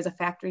 if there is a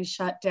factory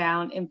shut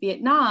down in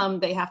Vietnam,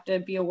 they have to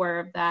be aware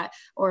of that.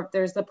 Or if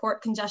there's the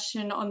port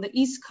congestion on the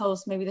East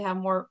Coast, maybe they have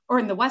more, or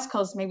in the West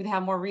Coast, maybe they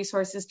have more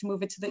resources to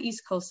move it to the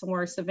East Coast,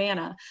 somewhere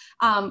Savannah.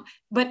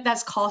 But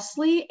that's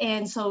costly.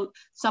 And so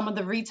some of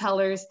the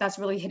retailers, that's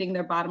really hitting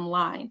their bottom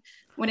line.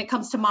 When it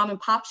comes to mom and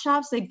pop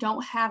shops, they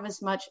don't have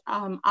as much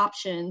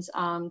options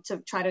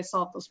to try to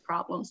solve those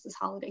problems this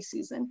holiday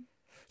season.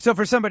 So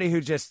for somebody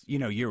who just,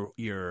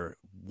 you're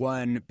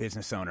one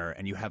business owner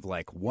and you have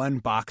like one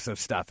box of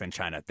stuff in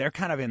China, they're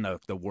kind of in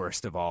the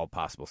worst of all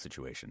possible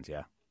situations,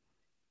 yeah?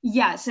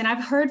 Yes, and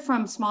I've heard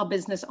from small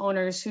business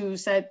owners who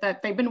said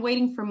that they've been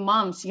waiting for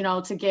months,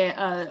 to get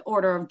an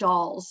order of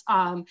dolls.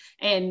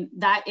 And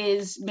that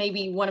is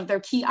maybe one of their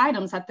key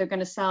items that they're going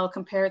to sell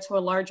compared to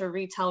a larger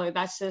retailer.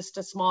 That's just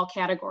a small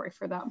category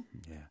for them.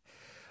 Yeah.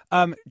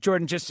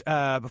 Jordan, just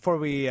before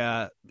we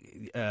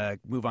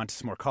move on to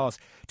some more calls,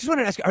 just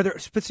wanted to ask, are there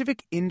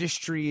specific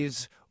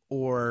industries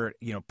or,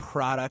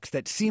 products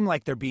that seem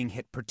like they're being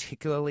hit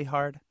particularly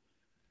hard?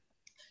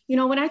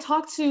 When I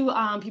talk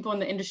to people in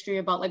the industry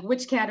about like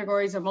which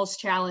categories are most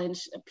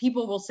challenged,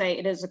 people will say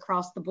it is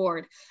across the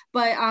board.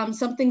 But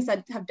some things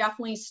that have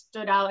definitely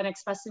stood out, and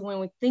especially when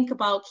we think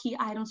about key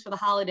items for the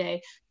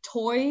holiday,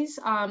 toys,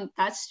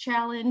 that's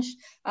challenged.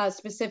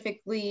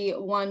 Specifically,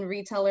 one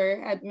retailer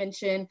had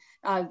mentioned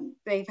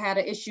they've had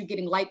an issue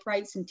getting light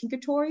brights and Tinker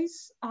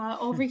Toys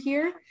over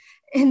here.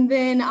 And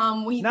then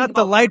not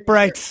the light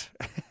brights.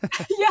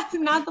 Yeah,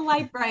 not the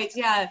light brights.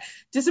 Yeah,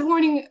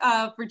 disappointing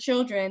for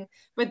children.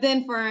 But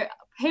then for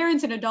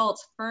parents and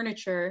adults,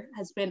 furniture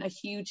has been a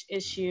huge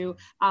issue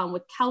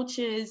with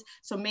couches.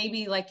 So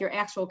maybe like your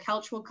actual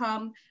couch will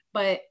come,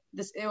 but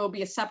it will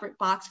be a separate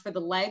box for the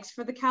legs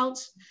for the couch,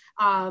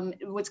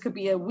 which could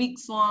be a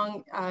weeks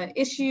long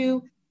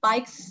issue.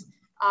 Bikes.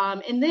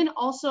 And then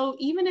also,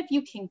 even if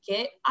you can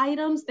get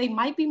items, they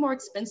might be more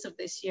expensive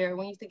this year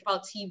when you think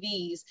about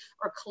TVs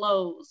or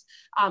clothes.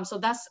 So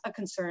that's a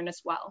concern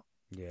as well.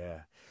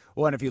 Yeah.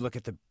 Well, and if you look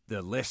at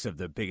the list of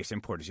the biggest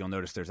importers, you'll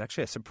notice there's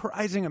actually a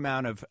surprising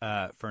amount of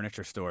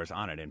furniture stores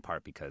on it, in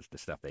part because the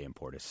stuff they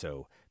import is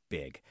so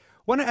big.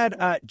 Want to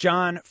add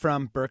John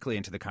from Berkeley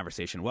into the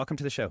conversation. Welcome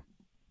to the show.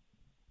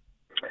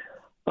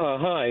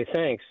 Hi,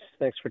 thanks.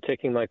 Thanks for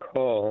taking my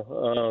call.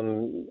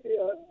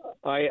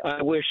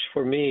 I wish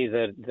for me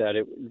that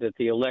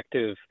the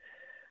elective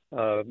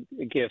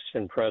gifts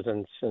and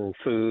presents and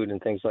food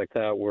and things like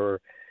that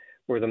were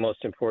the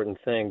most important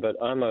thing. But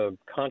I'm a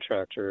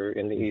contractor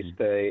in the East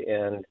Bay,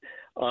 and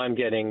I'm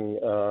getting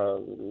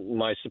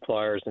my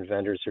suppliers and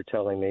vendors are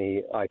telling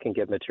me I can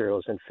get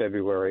materials in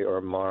February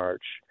or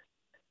March.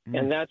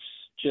 And that's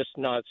just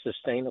not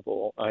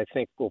sustainable. I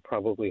think we'll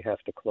probably have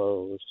to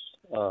close.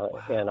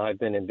 And I've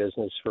been in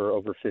business for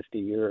over 50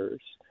 years.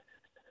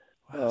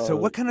 Wow. So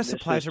what kind of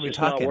supplies are we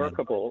talking? Not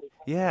workable.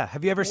 Yeah.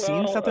 Have you ever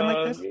seen something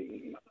like this?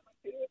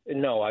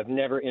 No, I've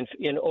never. In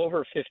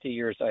over 50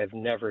 years, I've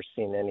never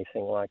seen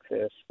anything like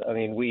this. I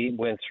mean, we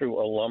went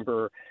through a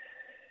lumber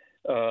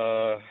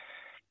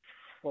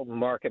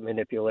market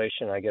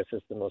manipulation, I guess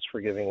is the most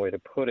forgiving way to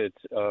put it,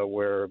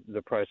 where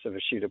the price of a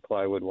sheet of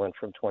plywood went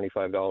from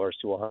 $25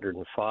 to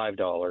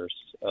 $105,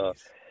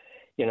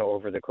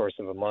 over the course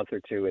of a month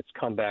or two. It's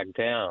come back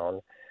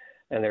down,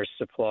 and there's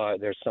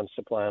some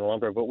supply on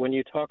lumber. But when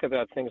you talk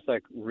about things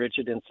like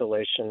rigid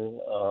insulation,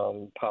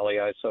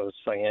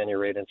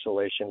 polyiso-cyanurate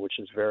insulation, which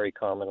is very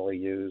commonly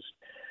used,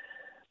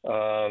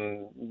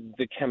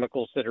 the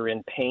chemicals that are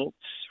in paints,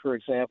 for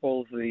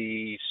example,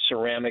 the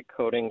ceramic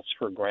coatings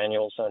for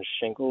granules on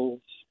shingles,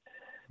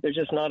 they're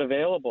just not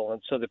available.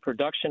 And so the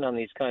production on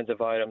these kinds of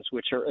items,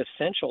 which are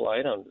essential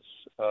items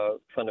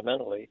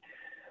fundamentally,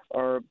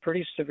 are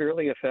pretty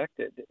severely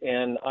affected.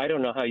 And I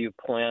don't know how you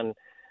plan,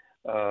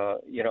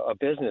 a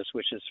business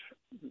which is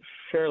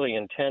fairly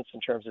intense in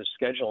terms of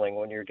scheduling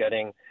when you're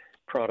getting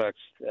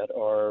products that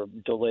are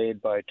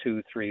delayed by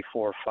 2, 3,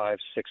 4, 5,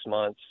 6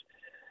 months.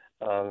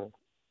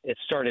 It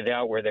started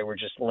out where there were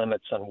just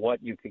limits on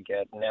what you could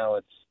get. Now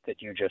it's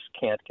that you just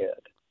can't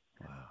get.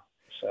 Wow.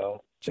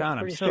 So, John,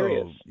 I'm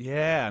serious.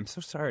 I'm so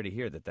sorry to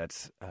hear that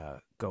that's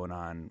going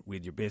on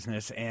with your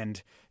business.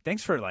 And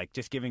thanks for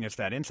just giving us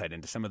that insight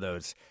into some of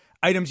those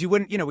items you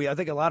wouldn't, I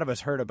think a lot of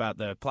us heard about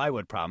the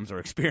plywood problems or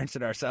experienced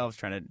it ourselves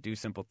trying to do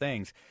simple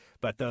things,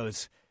 but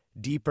those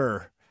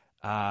deeper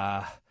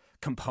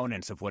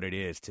components of what it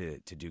is to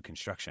do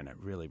construction. I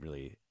really,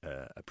 really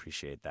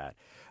appreciate that.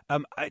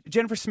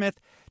 Jennifer Smith,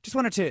 just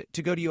wanted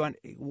to go to you on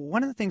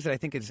one of the things that I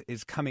think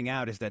is coming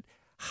out is that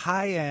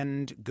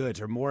high-end goods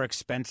or more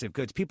expensive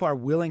goods, people are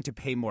willing to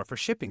pay more for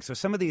shipping. So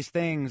some of these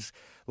things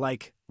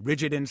like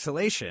rigid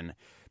insulation,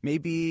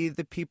 maybe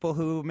the people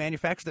who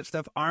manufacture that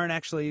stuff aren't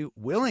actually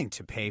willing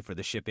to pay for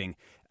the shipping,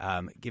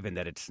 given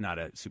that it's not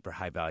a super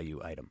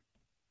high-value item.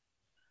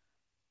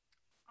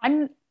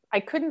 I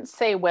couldn't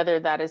say whether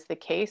that is the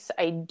case.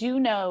 I do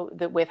know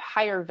that with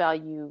higher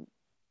value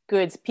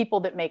goods, people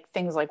that make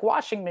things like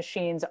washing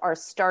machines are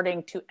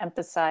starting to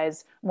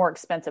emphasize more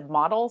expensive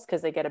models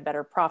because they get a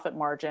better profit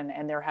margin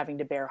and they're having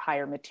to bear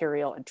higher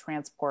material and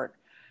transport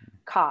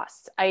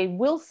costs. I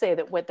will say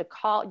that what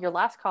your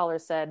last caller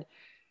said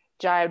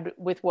jibed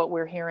with what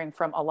we're hearing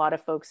from a lot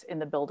of folks in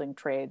the building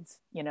trades,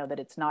 that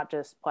it's not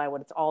just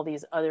plywood, it's all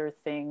these other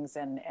things,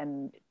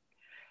 and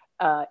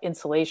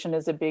insulation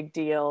is a big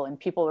deal, and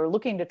people are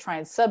looking to try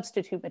and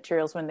substitute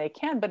materials when they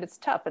can, but it's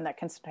tough, and that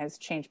can sometimes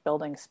change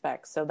building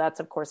specs. So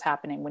that's, of course,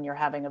 happening when you're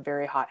having a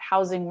very hot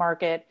housing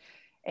market.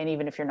 And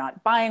even if you're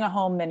not buying a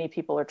home, many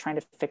people are trying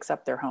to fix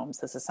up their homes.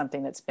 This is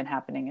something that's been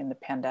happening in the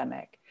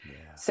pandemic.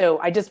 Yeah. So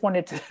I just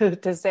wanted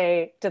to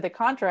say to the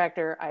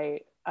contractor,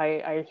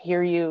 I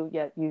hear you,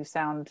 yet that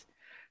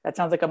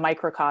sounds like a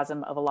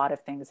microcosm of a lot of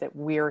things that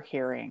we're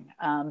hearing.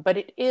 But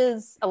it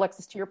is,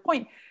 Alexis, to your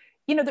point,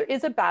 there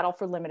is a battle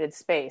for limited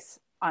space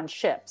on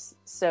ships.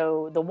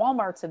 So the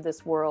Walmarts of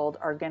this world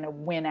are going to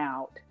win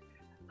out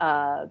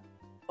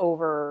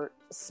over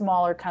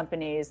smaller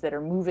companies that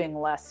are moving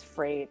less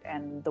freight,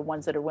 and the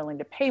ones that are willing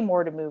to pay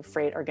more to move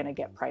freight are going to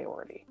get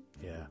priority.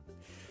 Yeah.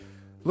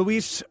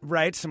 Luis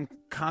writes some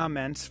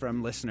comments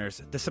from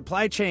listeners. The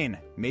supply chain.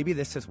 Maybe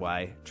this is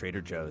why Trader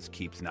Joe's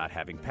keeps not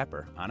having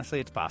pepper. Honestly,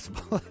 it's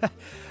possible.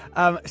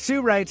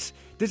 Sue writes,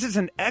 this is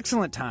an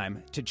excellent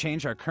time to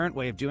change our current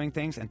way of doing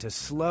things and to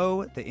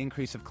slow the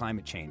increase of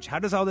climate change. How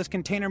does all this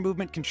container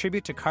movement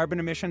contribute to carbon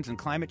emissions and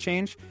climate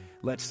change?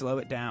 Let's slow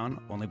it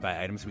down, only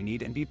buy items we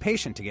need, and be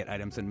patient to get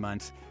items in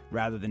months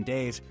rather than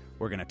days.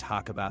 We're going to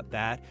talk about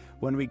that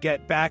when we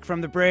get back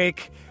from the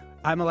break.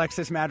 I'm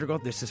Alexis Madrigal.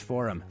 This is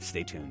Forum.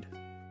 Stay tuned.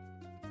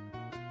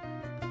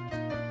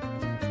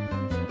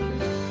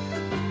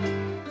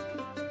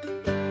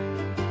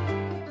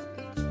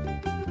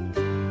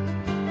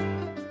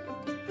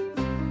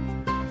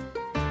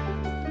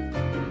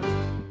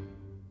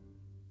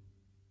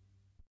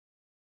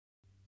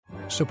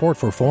 Support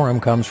for Forum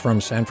comes from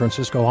San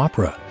Francisco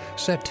Opera.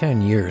 Set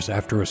 10 years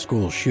after a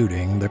school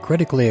shooting, the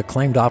critically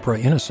acclaimed opera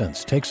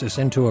Innocence takes us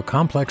into a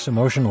complex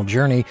emotional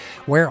journey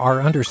where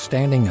our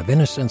understanding of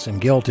innocence and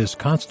guilt is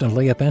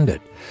constantly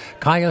upended.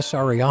 Kaya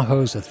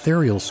Sariaho's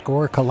ethereal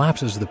score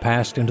collapses the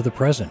past into the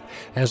present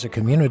as a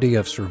community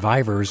of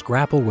survivors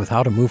grapple with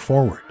how to move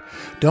forward.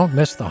 Don't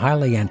miss the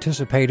highly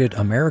anticipated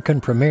American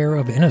premiere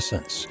of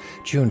Innocence,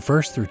 June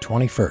 1st through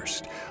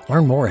 21st.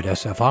 Learn more at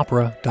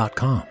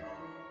sfopera.com.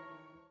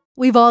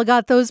 We've all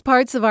got those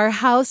parts of our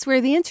house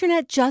where the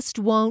internet just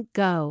won't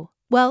go.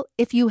 Well,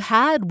 if you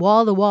had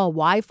wall-to-wall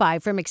Wi-Fi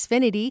from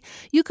Xfinity,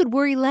 you could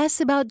worry less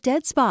about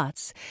dead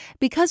spots.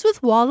 Because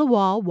with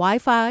wall-to-wall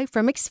Wi-Fi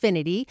from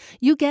Xfinity,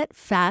 you get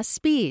fast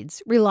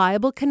speeds,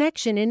 reliable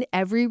connection in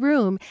every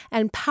room,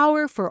 and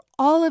power for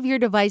all of your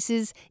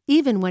devices,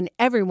 even when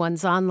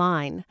everyone's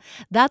online.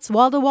 That's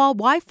wall-to-wall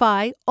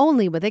Wi-Fi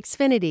only with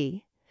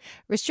Xfinity.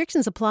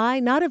 Restrictions apply,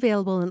 not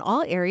available in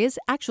all areas.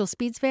 Actual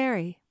speeds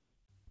vary.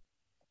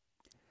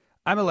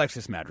 I'm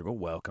Alexis Madrigal.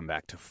 Welcome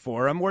back to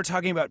Forum. We're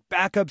talking about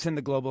backups in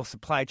the global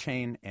supply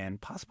chain and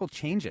possible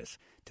changes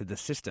to the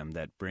system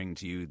that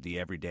brings you the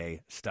everyday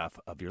stuff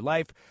of your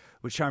life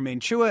with Charmaine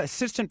Chua,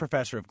 Assistant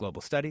Professor of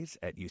Global Studies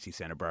at UC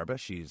Santa Barbara.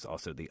 She's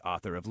also the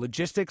author of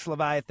Logistics,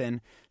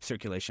 Leviathan,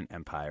 Circulation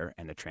Empire,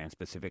 and the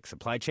Trans-Pacific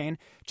Supply Chain.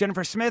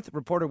 Jennifer Smith,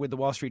 reporter with the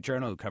Wall Street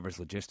Journal who covers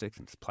logistics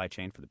and supply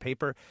chain for the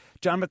paper.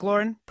 John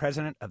McLaurin,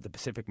 President of the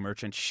Pacific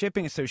Merchant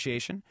Shipping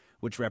Association,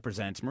 which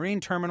represents marine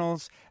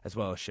terminals as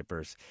well as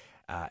shippers,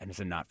 and is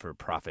a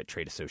not-for-profit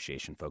trade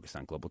association focused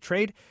on global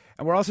trade.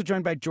 And we're also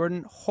joined by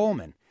Jordan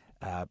Holman,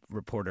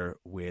 reporter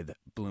with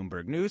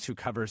Bloomberg News, who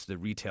covers the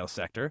retail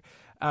sector.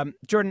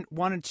 Jordan,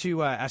 wanted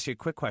to ask you a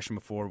quick question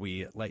before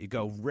we let you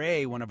go.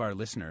 Ray, one of our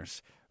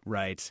listeners,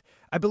 writes,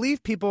 I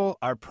believe people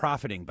are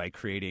profiting by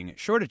creating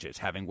shortages.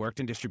 Having worked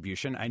in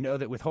distribution, I know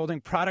that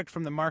withholding product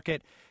from the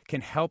market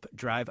can help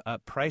drive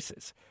up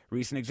prices.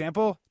 Recent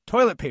example,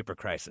 toilet paper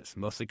crisis,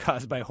 mostly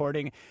caused by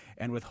hoarding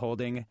and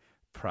withholding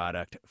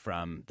product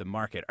from the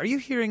market. Are you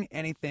hearing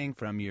anything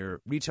from your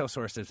retail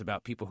sources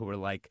about people who are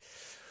like,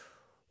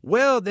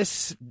 well,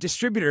 this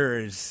distributor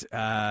is,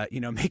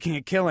 making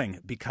a killing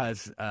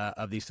because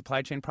of these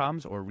supply chain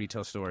problems, or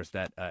retail stores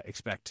that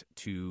expect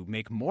to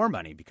make more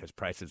money because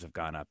prices have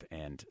gone up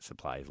and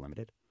supply is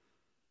limited?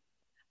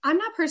 I'm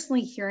not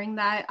personally hearing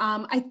that.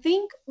 I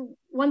think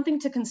one thing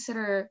to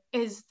consider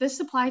is this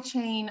supply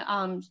chain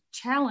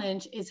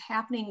challenge is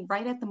happening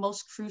right at the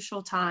most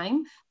crucial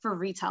time for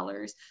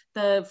retailers.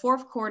 The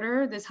fourth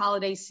quarter, this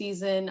holiday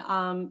season,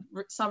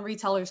 some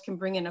retailers can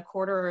bring in a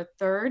quarter or a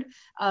third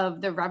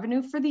of the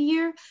revenue for the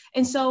year.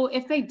 And so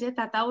if they did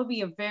that, that would be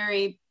a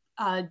very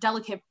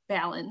delicate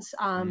balance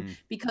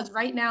because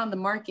right now in the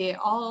market,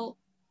 all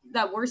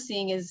that we're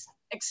seeing is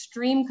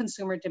extreme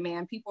consumer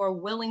demand. People are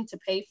willing to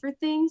pay for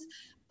things,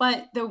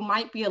 but there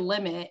might be a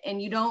limit. And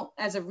you don't,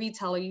 as a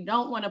retailer, you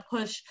don't want to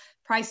push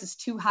prices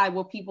too high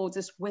where people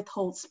just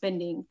withhold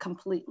spending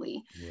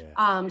completely.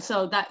 Yeah.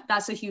 So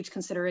that's a huge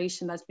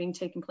consideration that's being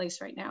taken place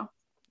right now.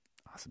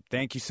 Awesome.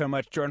 Thank you so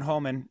much, Jordan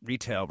Holman,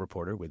 retail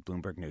reporter with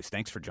Bloomberg News.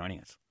 Thanks for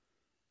joining us.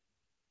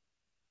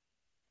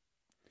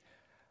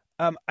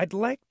 I'd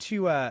like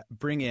to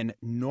bring in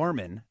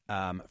Norman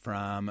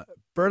from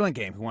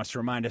Burlingame, who wants to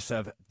remind us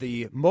of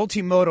the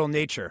multimodal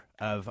nature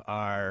of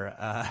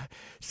our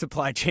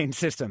supply chain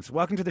systems.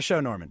 Welcome to the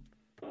show, Norman.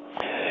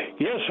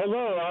 Yes,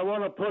 hello. I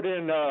want to put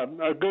in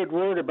a good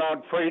word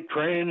about freight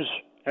trains.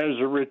 As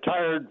a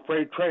retired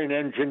freight train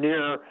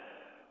engineer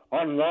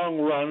on long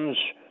runs,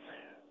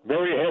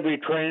 very heavy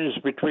trains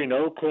between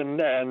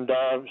Oakland and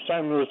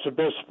San Luis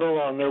Obispo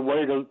on their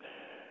way to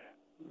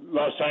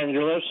Los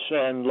Angeles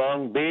and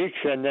Long Beach,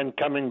 and then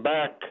coming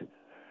back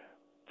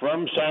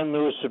from San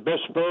Luis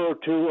Obispo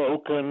to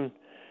Oakland,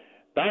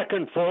 back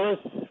and forth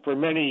for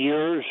many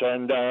years.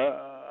 And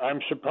I'm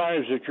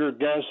surprised that your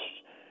guests,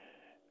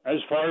 as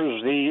far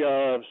as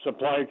the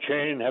supply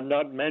chain, have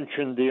not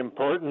mentioned the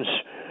importance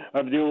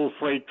of the old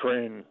freight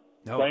train.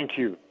 No. Thank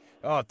you.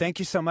 Oh, thank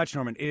you so much,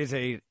 Norman. It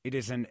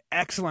is an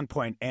excellent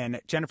point.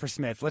 And Jennifer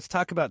Smith, let's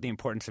talk about the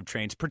importance of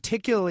trains,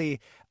 particularly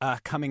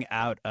coming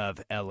out of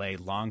L.A.,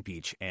 Long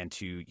Beach, and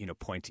to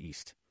point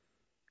east.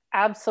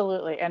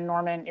 Absolutely. And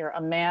Norman, you're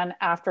a man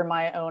after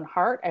my own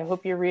heart. I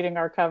hope you're reading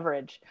our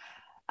coverage.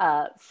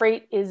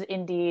 Freight is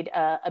indeed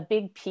a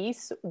big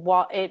piece.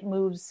 While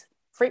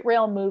freight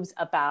rail moves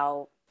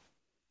about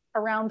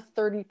around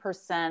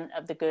 30%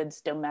 of the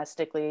goods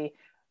domestically.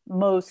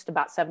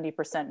 About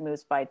 70%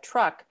 moves by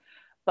truck.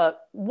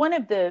 But one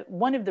of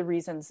the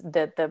reasons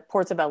that the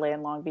ports of LA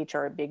and Long Beach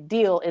are a big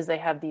deal is they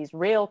have these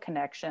rail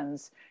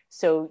connections.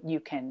 So you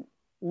can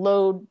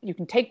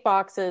take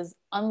boxes,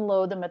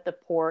 unload them at the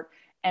port,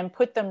 and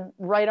put them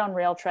right on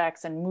rail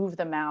tracks and move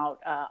them out.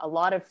 A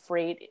lot of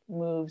freight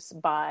moves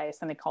by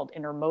something called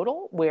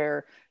intermodal,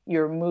 where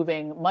you're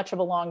moving much of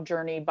a long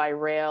journey by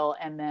rail,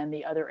 and then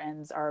the other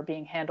ends are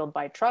being handled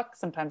by truck.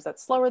 Sometimes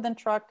that's slower than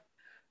truck,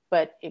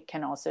 but it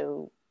can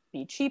also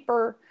be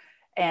cheaper.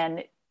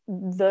 And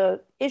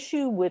the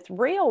issue with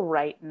rail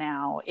right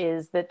now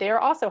is that they're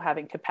also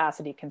having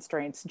capacity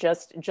constraints,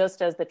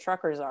 just as the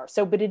truckers are.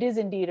 So, but it is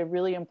indeed a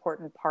really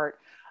important part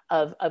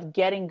of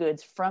getting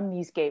goods from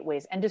these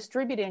gateways and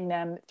distributing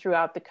them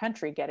throughout the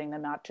country, getting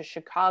them out to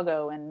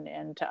Chicago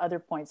and to other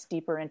points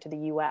deeper into the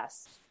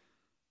U.S.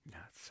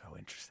 That's so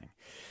interesting.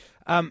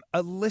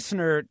 A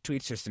listener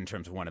tweets just in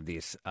terms of one of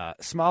these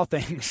small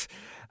things.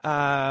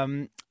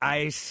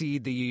 I see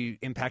the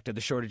impact of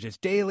the shortages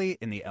daily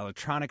in the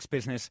electronics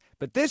business,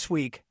 but this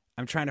week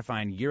I'm trying to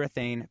find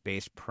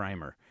urethane-based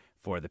primer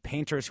for the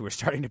painters who are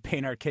starting to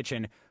paint our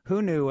kitchen.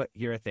 Who knew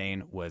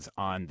urethane was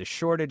on the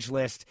shortage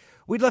list?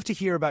 We'd love to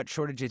hear about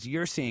shortages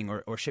you're seeing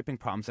or shipping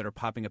problems that are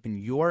popping up in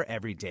your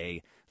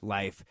everyday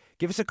life.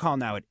 Give us a call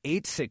now at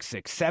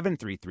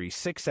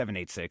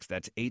 866-733-6786.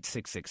 That's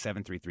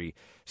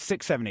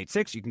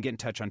 866-733-6786. You can get in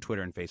touch on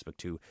Twitter and Facebook,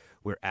 too.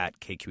 We're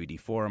at KQED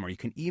Forum, or you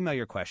can email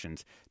your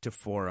questions to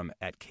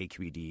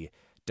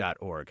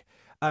forum@kqed.org.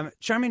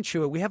 Charmaine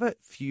Chua, we have a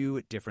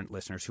few different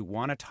listeners who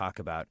want to talk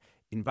about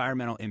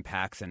environmental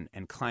impacts and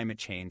climate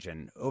change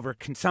and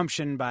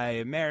overconsumption by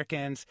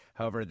Americans,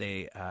 however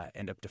they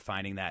end up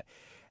defining that.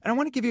 And I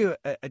want to give you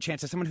a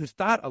chance as someone who's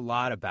thought a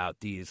lot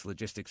about these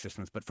logistics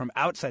systems, but from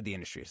outside the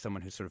industry, as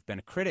someone who's sort of been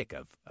a critic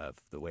of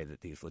the way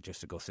that these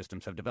logistical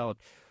systems have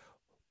developed.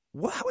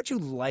 How would you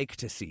like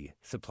to see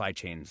supply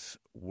chains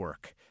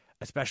work,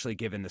 especially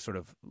given the sort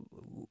of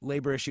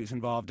labor issues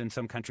involved in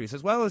some countries,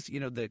 as well as,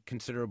 the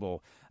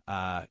considerable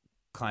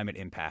climate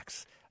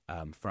impacts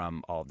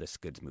from all this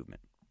goods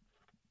movement?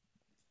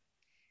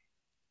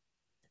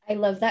 I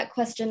love that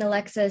question,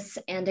 Alexis.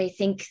 And I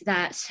think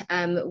that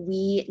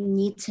we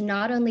need to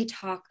not only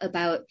talk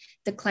about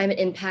the climate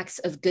impacts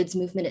of goods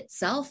movement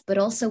itself, but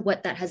also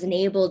what that has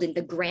enabled in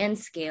the grand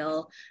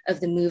scale of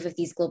the move of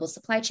these global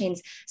supply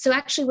chains. So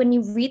actually, when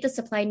you read the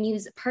supply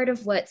news, part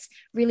of what's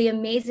really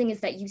amazing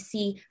is that you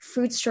see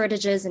food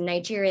shortages in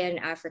Nigeria and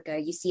Africa.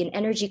 You see an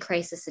energy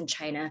crisis in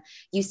China.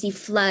 You see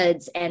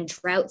floods and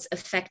droughts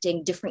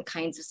affecting different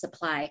kinds of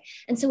supply.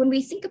 And so when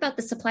we think about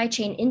the supply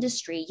chain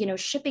industry,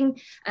 shipping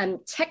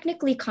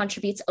technically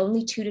contributes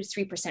only 2 to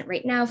 3%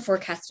 right now,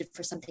 forecasted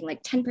for something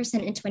like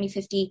 10% in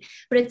 2050,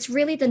 but it's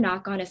really the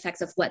knock-on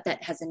effects of what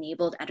that has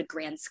enabled at a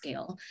grand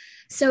scale.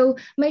 So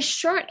my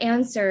short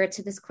answer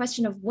to this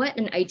question of what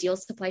an ideal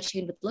supply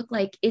chain would look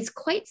like is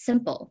quite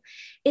simple.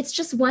 It's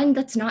just one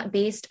that's not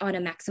based on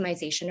a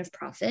maximization of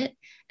profit,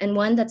 and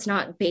one that's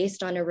not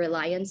based on a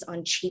reliance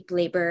on cheap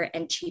labor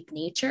and cheap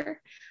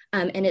nature.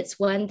 And it's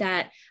one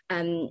that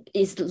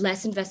is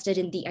less invested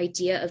in the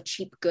idea of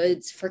cheap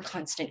goods for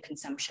constant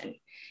consumption.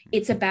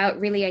 It's about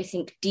really, I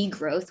think,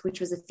 degrowth, which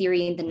was a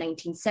theory in the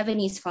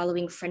 1970s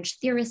following French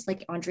theorists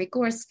like André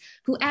Gorce,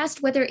 who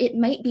asked whether it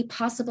might be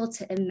possible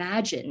to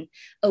imagine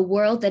a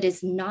world that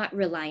is not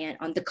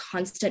reliant on the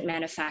constant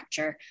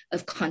manufacture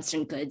of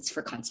constant goods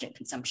for constant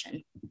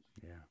consumption.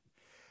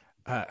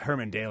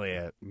 Herman Daly,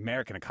 an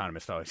American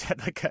economist, always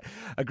had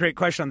a great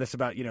question on this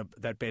about,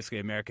 that basically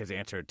America's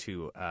answer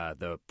to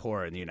the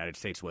poor in the United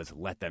States was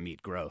let them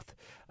eat growth.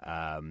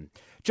 John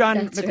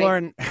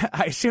McLaurin, right.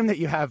 I assume that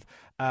you have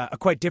a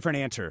quite different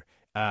answer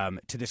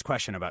to this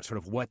question about sort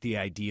of what the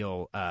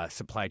ideal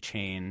supply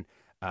chain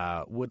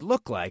would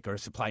look like, or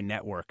supply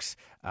networks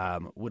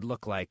would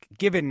look like,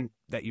 given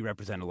that you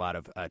represent a lot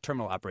of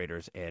terminal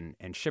operators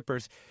and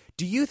shippers.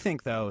 Do you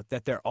think, though,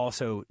 that there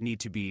also need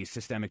to be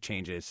systemic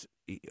changes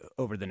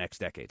over the next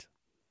decade?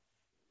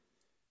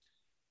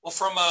 Well,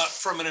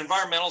 from an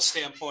environmental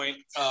standpoint,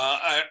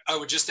 I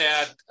would just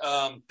add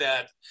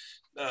that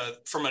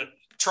from a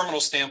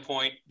terminal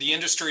standpoint, the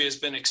industry has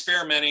been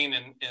experimenting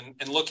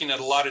and looking at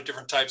a lot of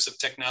different types of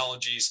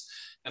technologies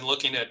and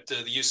looking at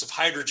the use of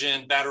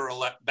hydrogen,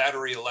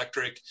 battery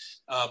electric,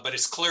 but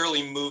it's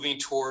clearly moving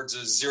towards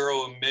a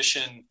zero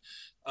emission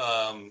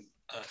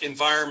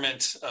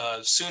environment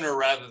sooner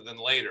rather than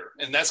later.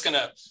 And that's going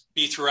to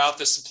be throughout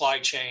the supply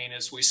chain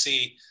as we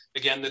see,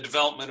 again, the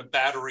development of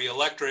battery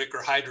electric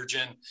or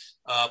hydrogen,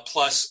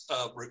 plus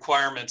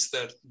requirements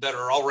that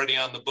are already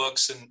on the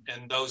books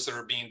and those that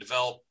are being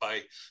developed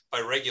by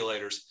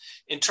regulators.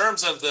 In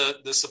terms of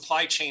the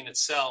supply chain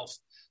itself,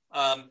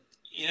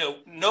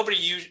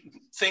 nobody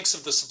thinks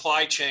of the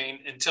supply chain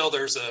until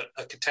there's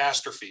a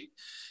catastrophe.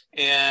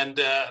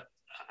 And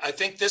I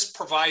think this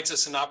provides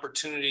us an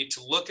opportunity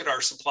to look at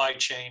our supply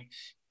chain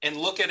and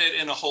look at it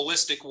in a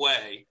holistic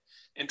way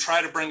and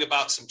try to bring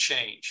about some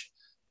change.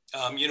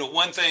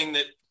 One thing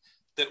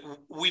that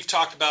we've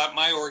talked about in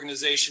my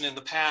organization in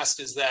the past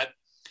is that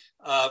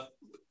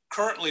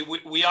currently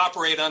we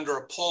operate under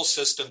a pull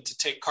system to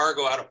take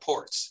cargo out of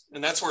ports.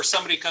 And that's where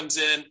somebody comes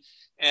in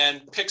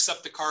and picks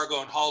up the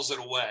cargo and hauls it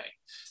away,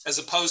 as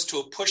opposed to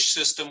a push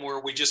system where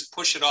we just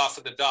push it off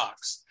of the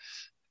docks.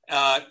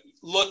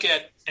 Look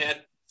at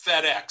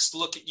FedEx,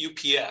 look at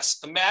UPS.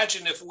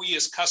 Imagine if we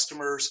as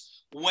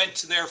customers went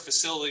to their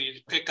facility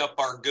to pick up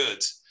our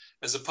goods,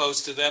 as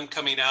opposed to them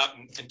coming out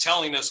and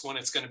telling us when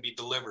it's going to be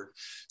delivered.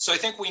 So I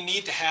think we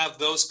need to have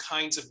those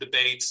kinds of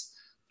debates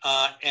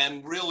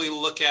and really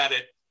look at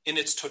it in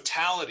its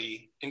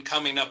totality in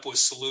coming up with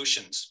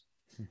solutions.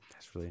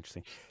 That's That's really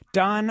interesting.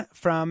 Don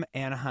from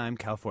Anaheim,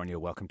 California,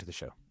 welcome to the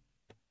show.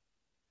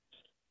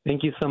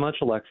 Thank you so much,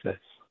 Alexis,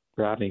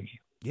 for having me.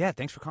 Yeah,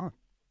 thanks for calling.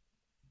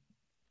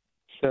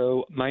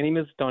 So my name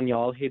is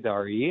Danyal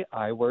Haidari.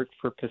 I work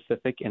for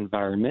Pacific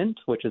Environment,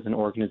 which is an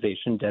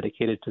organization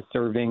dedicated to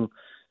serving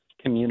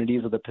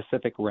communities of the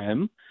Pacific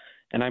Rim.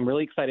 And I'm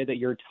really excited that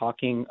you're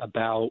talking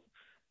about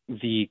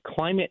the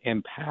climate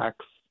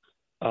impacts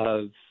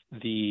of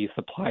the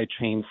supply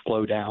chain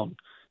slowdown.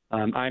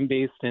 I'm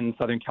based in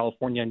Southern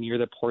California near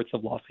the ports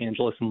of Los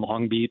Angeles and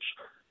Long Beach,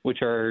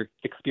 which are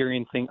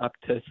experiencing up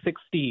to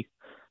 60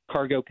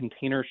 cargo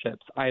container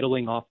ships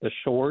idling off the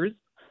shores.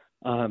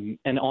 And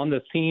on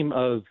the theme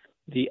of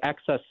the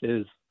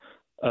excesses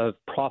of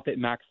profit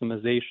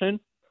maximization,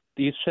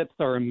 these ships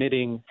are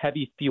emitting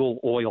heavy fuel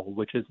oil,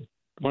 which is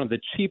one of the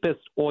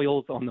cheapest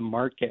oils on the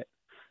market,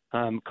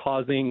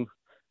 causing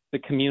the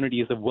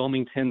communities of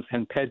Wilmington,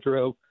 San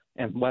Pedro,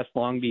 and West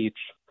Long Beach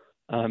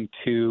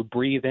to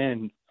breathe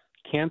in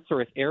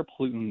cancerous air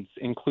pollutants,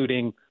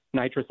 including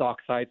nitrous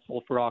oxide,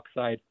 sulfur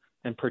oxide,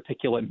 and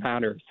particulate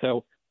matter.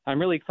 So I'm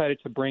really excited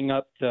to bring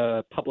up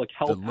the public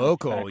health. The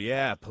local,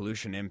 aspect.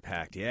 Pollution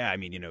impact. Yeah, I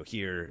mean,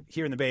 here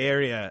in the Bay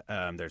Area,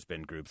 there's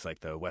been groups like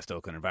the West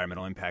Oakland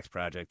Environmental Impacts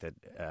Project that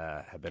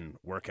have been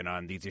working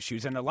on these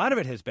issues, and a lot of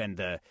it has been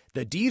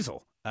the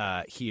diesel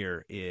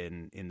here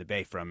in the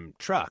Bay from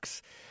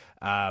trucks.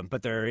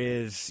 But there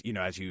is,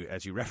 as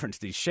you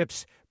referenced, these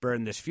ships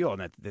burn this fuel,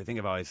 and the thing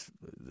I've always,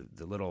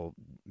 the little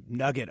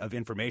nugget of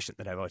information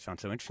that I've always found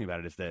so interesting about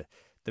it is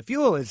the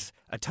fuel is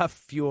a tough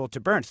fuel to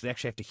burn, so they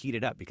actually have to heat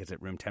it up because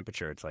at room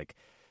temperature it's like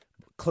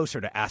closer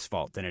to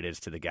asphalt than it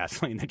is to the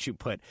gasoline that you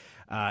put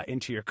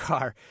into your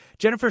car.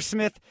 Jennifer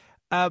Smith,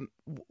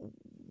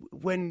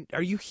 when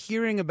are you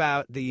hearing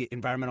about the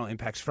environmental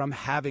impacts from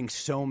having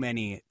so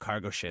many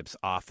cargo ships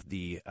off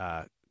the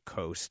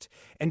coast?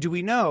 And do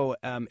we know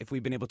if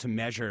we've been able to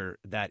measure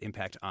that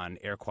impact on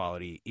air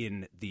quality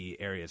in the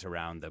areas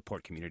around the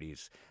port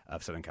communities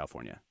of Southern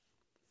California?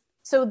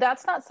 So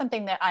that's not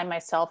something that I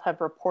myself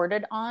have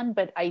reported on,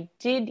 but I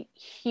did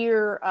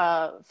hear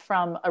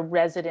from a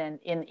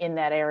resident in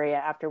that area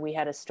after we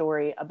had a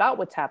story about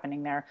what's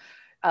happening there,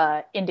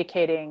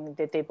 indicating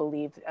that they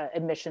believe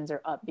emissions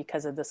are up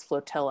because of this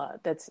flotilla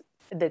that's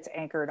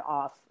anchored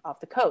off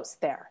the coast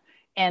there.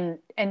 And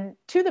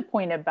to the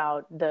point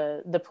about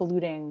the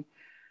polluting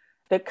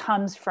that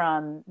comes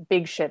from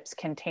big ships,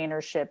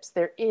 container ships,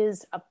 there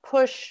is a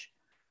push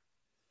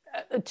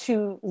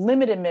to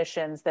limit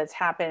emissions that's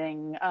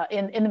happening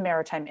in the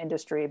maritime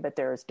industry, but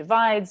there's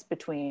divides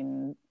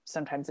between,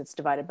 sometimes it's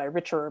divided by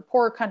richer or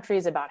poorer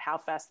countries about how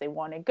fast they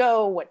want to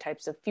go, what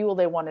types of fuel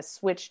they want to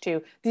switch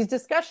to. These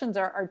discussions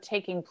are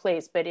taking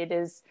place, but it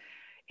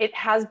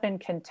has been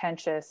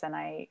contentious. And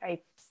I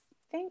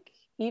think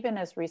even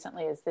as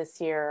recently as this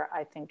year,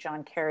 I think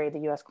John Kerry, the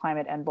U.S.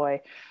 climate envoy,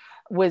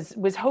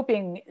 was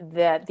hoping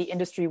that the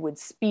industry would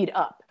speed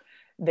up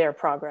their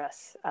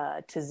progress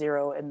to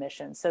zero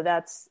emissions. So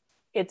that's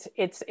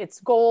its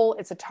goal,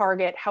 it's a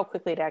target. How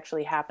quickly it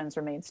actually happens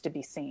remains to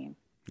be seen.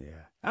 Yeah.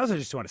 I also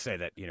just want to say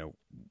that,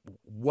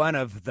 one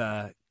of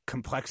the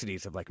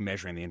complexities of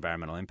measuring the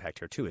environmental impact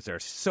here too is there are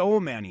so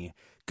many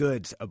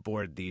goods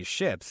aboard these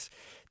ships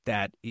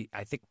that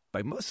I think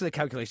by most of the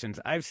calculations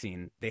I've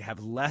seen, they have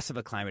less of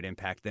a climate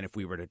impact than if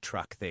we were to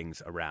truck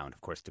things around,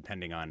 of course,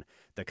 depending on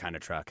the kind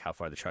of truck, how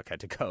far the truck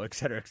had to go, et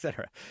cetera, et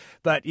cetera.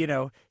 But,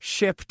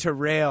 ship to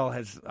rail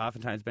has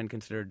oftentimes been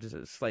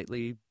considered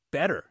slightly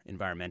better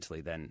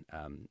environmentally than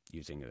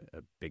using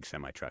a big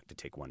semi-truck to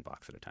take one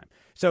box at a time.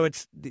 So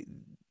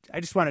I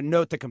just want to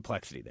note the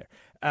complexity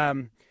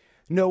there.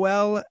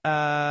 Noelle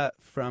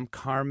from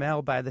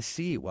Carmel by the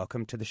Sea,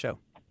 welcome to the show.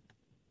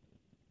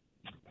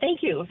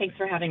 Thank you. Thanks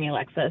for having me,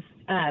 Alexis.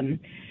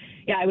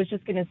 I was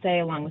just going to say,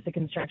 along with the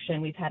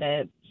construction, we've had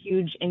a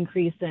huge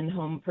increase in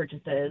home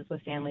purchases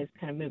with families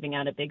kind of moving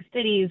out of big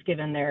cities,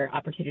 given their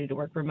opportunity to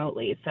work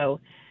remotely. So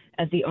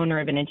as the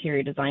owner of an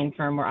interior design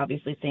firm, we're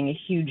obviously seeing a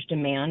huge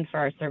demand for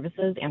our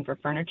services and for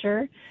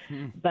furniture.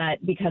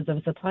 But because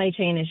of supply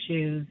chain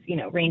issues,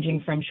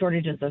 ranging from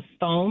shortages of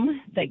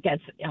foam that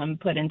gets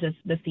put into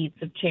the seats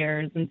of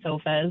chairs and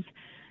sofas,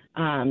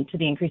 to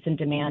the increase in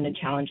demand and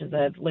challenges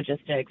of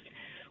logistics,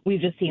 we've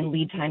just seen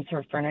lead times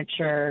for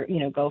furniture,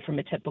 go from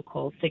a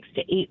typical 6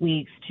 to 8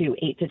 weeks to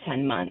 8 to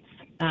 10 months.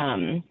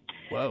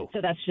 Whoa.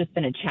 So that's just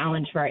been a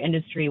challenge for our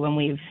industry when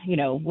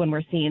when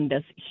we're seeing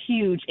this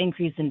huge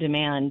increase in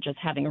demand, just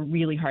having a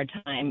really hard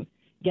time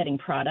getting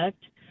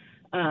product.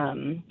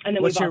 And then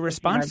what's your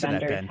response to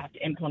that, Ben? Have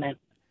to implement.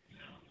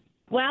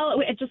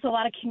 Well, it's just a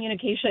lot of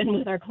communication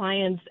with our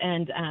clients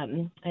and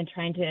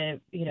trying to,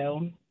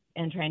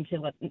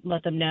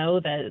 let them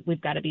know that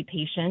we've got to be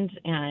patient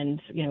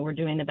and, we're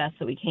doing the best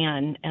that we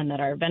can and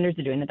that our vendors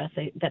are doing the best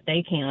that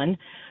they can.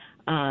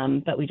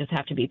 But we just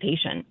have to be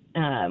patient,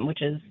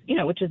 which is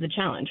a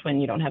challenge when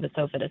you don't have a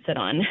sofa to sit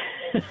on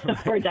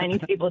or a dining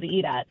table to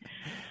eat at.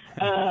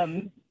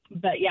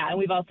 But yeah, and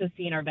we've also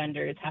seen our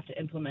vendors have to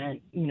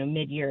implement,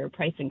 mid-year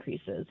price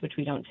increases, which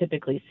we don't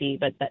typically see,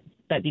 but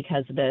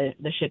because of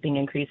the shipping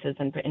increases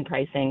in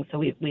pricing, so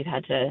we've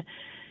had to,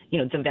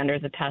 the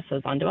vendors have passed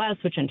those on to us,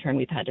 which in turn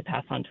we've had to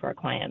pass on to our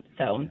clients.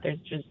 So there's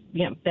just,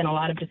 been a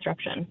lot of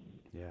disruption.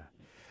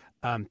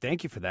 Yeah.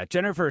 Thank you for that.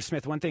 Jennifer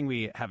Smith, one thing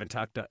we haven't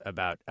talked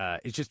about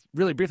is just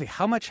really briefly,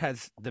 how much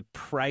has the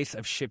price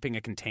of shipping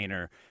a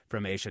container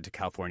from Asia to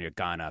California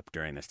gone up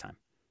during this time?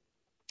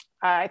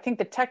 I think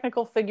the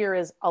technical figure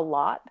is a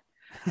lot.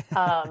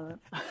 I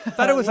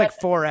thought it was like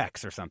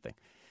 4x or something.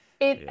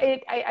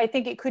 I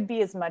think it could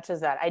be as much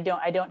as that. I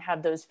don't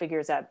have those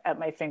figures at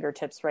my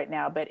fingertips right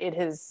now, but it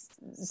has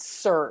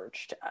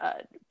surged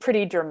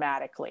pretty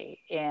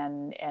dramatically,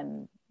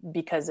 and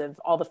because of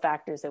all the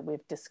factors that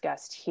we've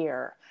discussed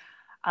here.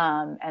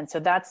 And so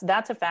that's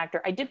a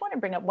factor. I did want to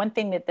bring up one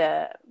thing that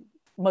the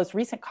most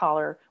recent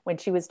caller, when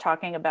she was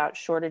talking about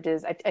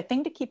shortages, I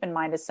think to keep in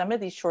mind is some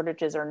of these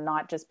shortages are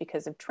not just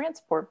because of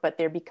transport, but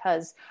they're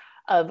because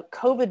of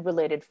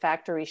COVID-related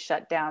factory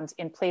shutdowns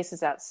in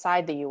places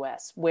outside the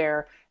US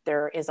where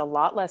there is a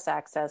lot less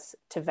access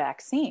to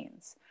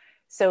vaccines.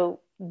 So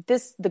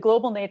the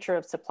global nature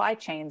of supply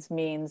chains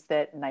means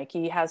that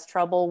Nike has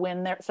trouble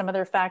when some of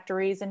their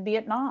factories in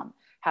Vietnam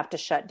have to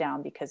shut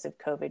down because of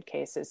COVID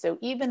cases. So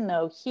even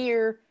though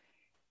here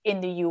in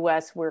the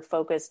US, we're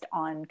focused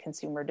on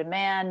consumer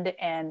demand,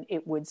 and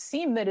it would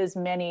seem that as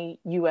many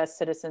US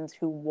citizens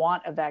who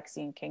want a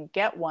vaccine can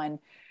get one,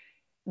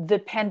 the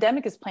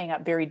pandemic is playing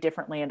out very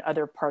differently in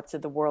other parts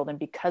of the world. And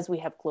because we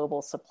have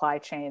global supply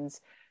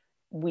chains,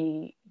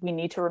 we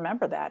need to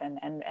remember that.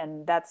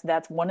 And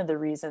that's one of the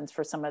reasons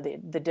for some of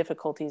the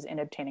difficulties in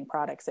obtaining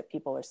products that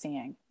people are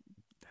seeing.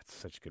 That's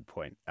such a good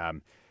point.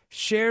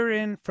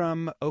 Sharon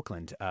from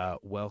Oakland,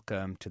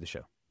 welcome to the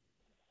show.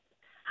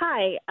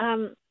 Hi.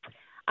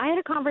 I had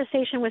a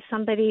conversation with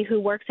somebody who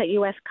works at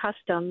U.S.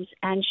 Customs,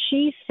 and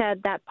she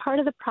said that part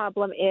of the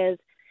problem is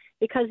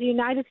because the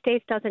United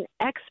States doesn't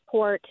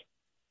export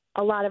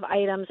a lot of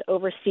items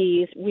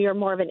overseas. We are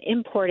more of an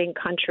importing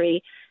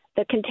country.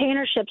 The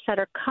container ships that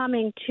are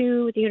coming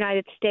to the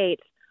United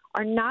States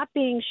are not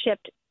being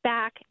shipped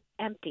back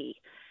empty.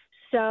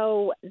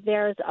 So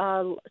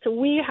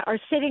we are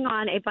sitting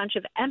on a bunch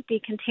of empty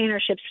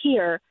container ships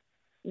here,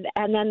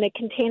 and then the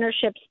container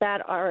ships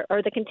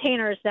the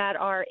containers that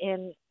are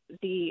in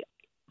the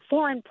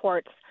foreign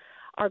ports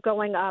are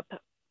going up,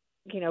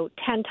 10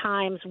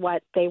 times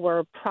what they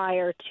were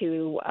prior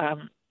to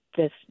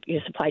this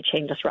supply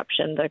chain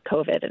disruption, the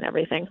COVID and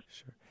everything.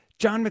 Sure.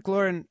 John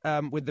McLaurin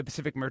with the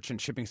Pacific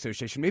Merchant Shipping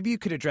Association, maybe you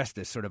could address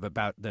this sort of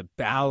about the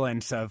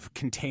balance of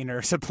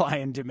container supply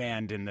and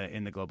demand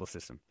in the global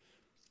system.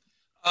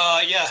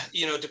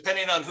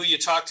 Depending on who you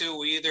talk to,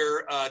 we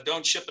either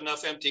don't ship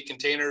enough empty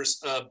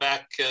containers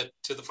back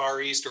to the Far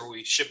East, or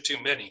we ship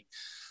too many.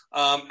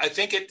 I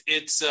think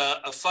it's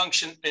a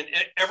function, and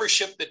every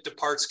ship that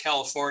departs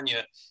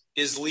California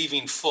is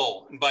leaving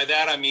full. And by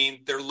that, I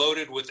mean they're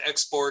loaded with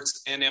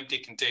exports and empty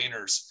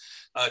containers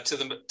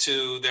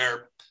to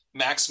their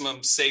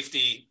maximum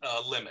safety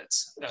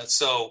limits.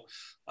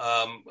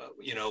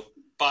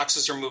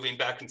 Boxes are moving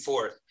back and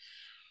forth.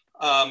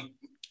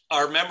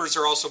 Our members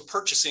are also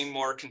purchasing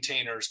more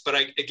containers. But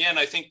I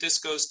think this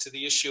goes to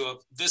the issue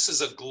of this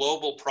is a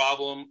global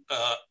problem,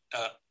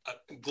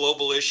 a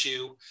global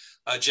issue.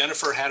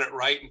 Jennifer had it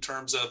right in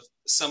terms of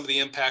some of the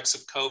impacts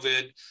of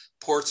COVID.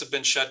 Ports have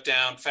been shut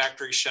down,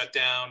 factories shut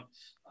down.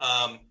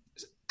 I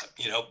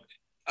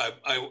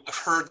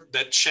heard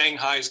that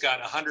Shanghai's got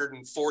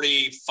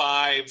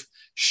 145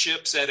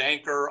 ships at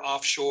anchor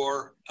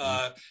offshore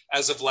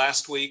as of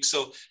last week.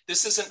 So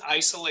this isn't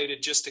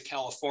isolated just to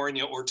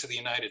California or to the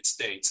United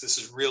States. This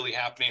is really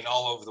happening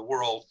all over the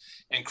world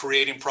and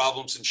creating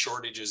problems and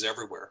shortages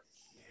everywhere.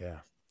 Yeah.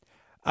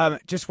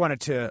 Just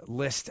wanted to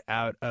list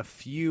out a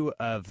few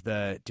of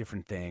the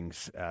different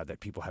things that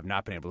people have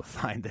not been able to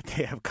find that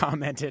they have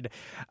commented.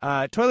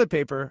 Toilet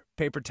paper,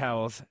 paper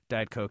towels,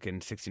 Diet Coke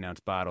in 16-ounce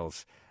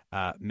bottles,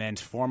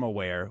 men's formal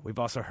wear. We've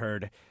also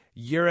heard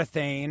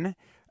urethane.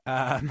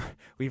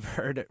 We've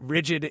heard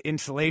rigid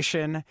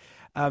insulation.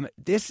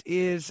 This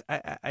is,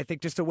 I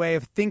think, just a way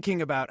of thinking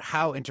about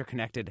how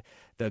interconnected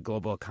the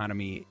global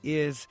economy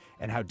is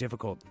and how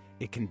difficult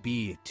it can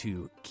be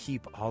to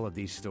keep all of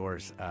these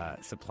stores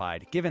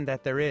supplied, given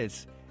that there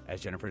is,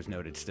 as Jennifer's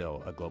noted,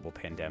 still a global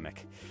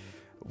pandemic.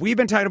 We've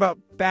been talking about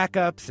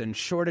backups and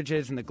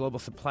shortages in the global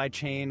supply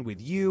chain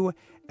with you,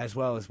 as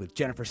well as with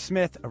Jennifer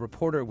Smith, a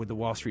reporter with the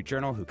Wall Street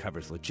Journal who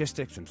covers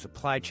logistics and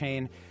supply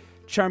chain,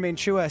 Charmaine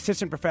Chua,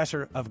 assistant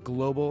professor of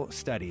global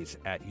studies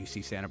at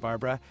UC Santa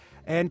Barbara,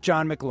 and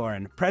John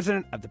McLaurin,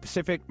 president of the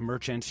Pacific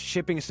Merchant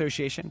Shipping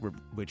Association,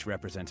 which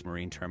represents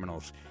marine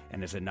terminals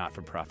and is a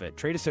not-for-profit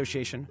trade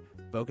association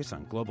focused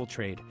on global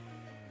trade.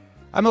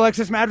 I'm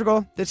Alexis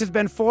Madrigal. This has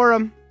been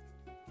Forum.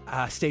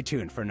 Stay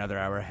tuned for another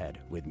hour ahead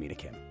with Mina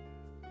Kim.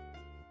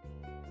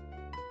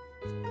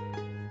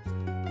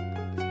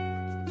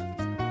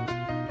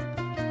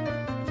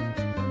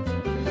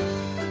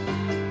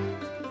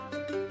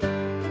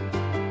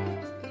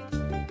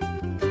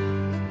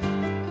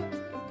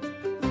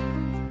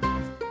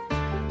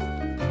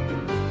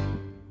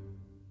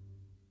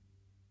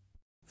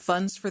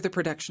 Funds for the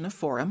production of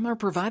Forum are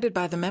provided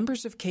by the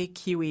members of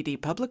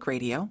KQED Public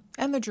Radio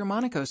and the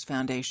Germanicos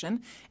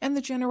Foundation and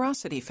the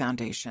Generosity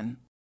Foundation.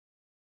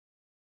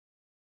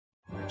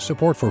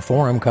 Support for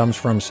Forum comes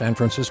from San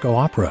Francisco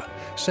Opera.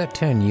 Set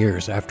 10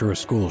 years after a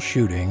school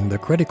shooting, the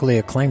critically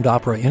acclaimed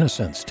opera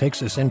Innocence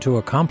takes us into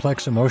a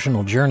complex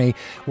emotional journey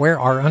where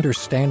our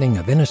understanding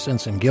of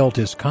innocence and guilt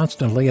is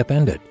constantly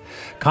upended.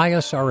 Kaya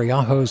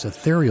Sariaho's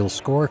ethereal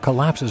score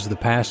collapses the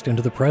past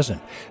into the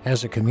present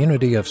as a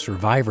community of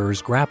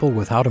survivors grapple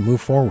with how to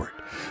move forward.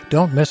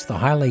 Don't miss the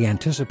highly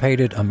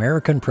anticipated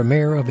American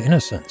premiere of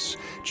Innocence,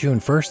 June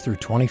 1st through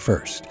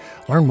 21st.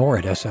 Learn more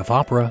at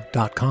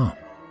sfopera.com.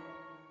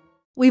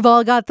 We've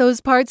all got those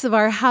parts of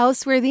our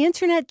house where the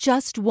internet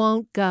just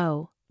won't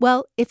go.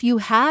 Well, if you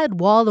had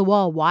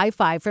wall-to-wall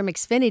Wi-Fi from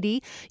Xfinity,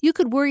 you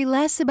could worry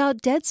less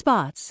about dead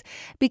spots.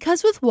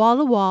 Because with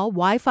wall-to-wall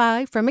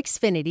Wi-Fi from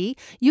Xfinity,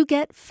 you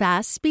get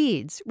fast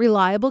speeds,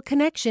 reliable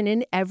connection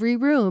in every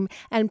room,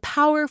 and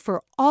power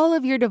for all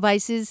of your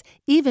devices,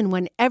 even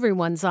when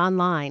everyone's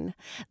online.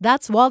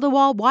 That's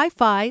wall-to-wall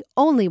Wi-Fi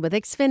only with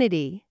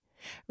Xfinity.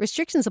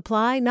 Restrictions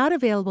apply, not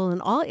available in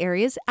all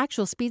areas.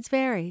 Actual speeds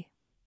vary.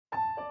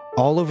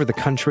 All over the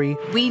country,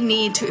 we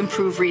need to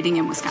improve reading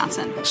in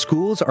Wisconsin.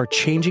 Schools are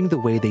changing the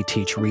way they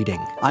teach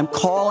reading. I'm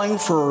calling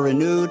for a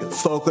renewed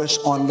focus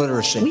on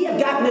literacy. We have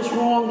gotten this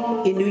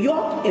wrong in New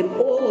York and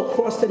all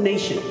across the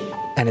nation.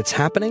 And it's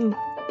happening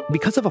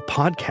because of a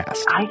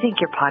podcast. I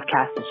think your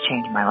podcast has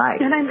changed my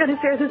life. And I'm going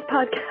to share this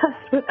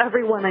podcast with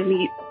everyone I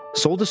meet.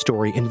 Sold a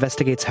Story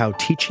investigates how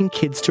teaching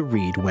kids to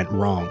read went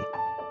wrong.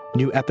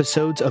 New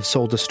episodes of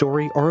Sold a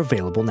Story are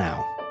available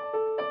now.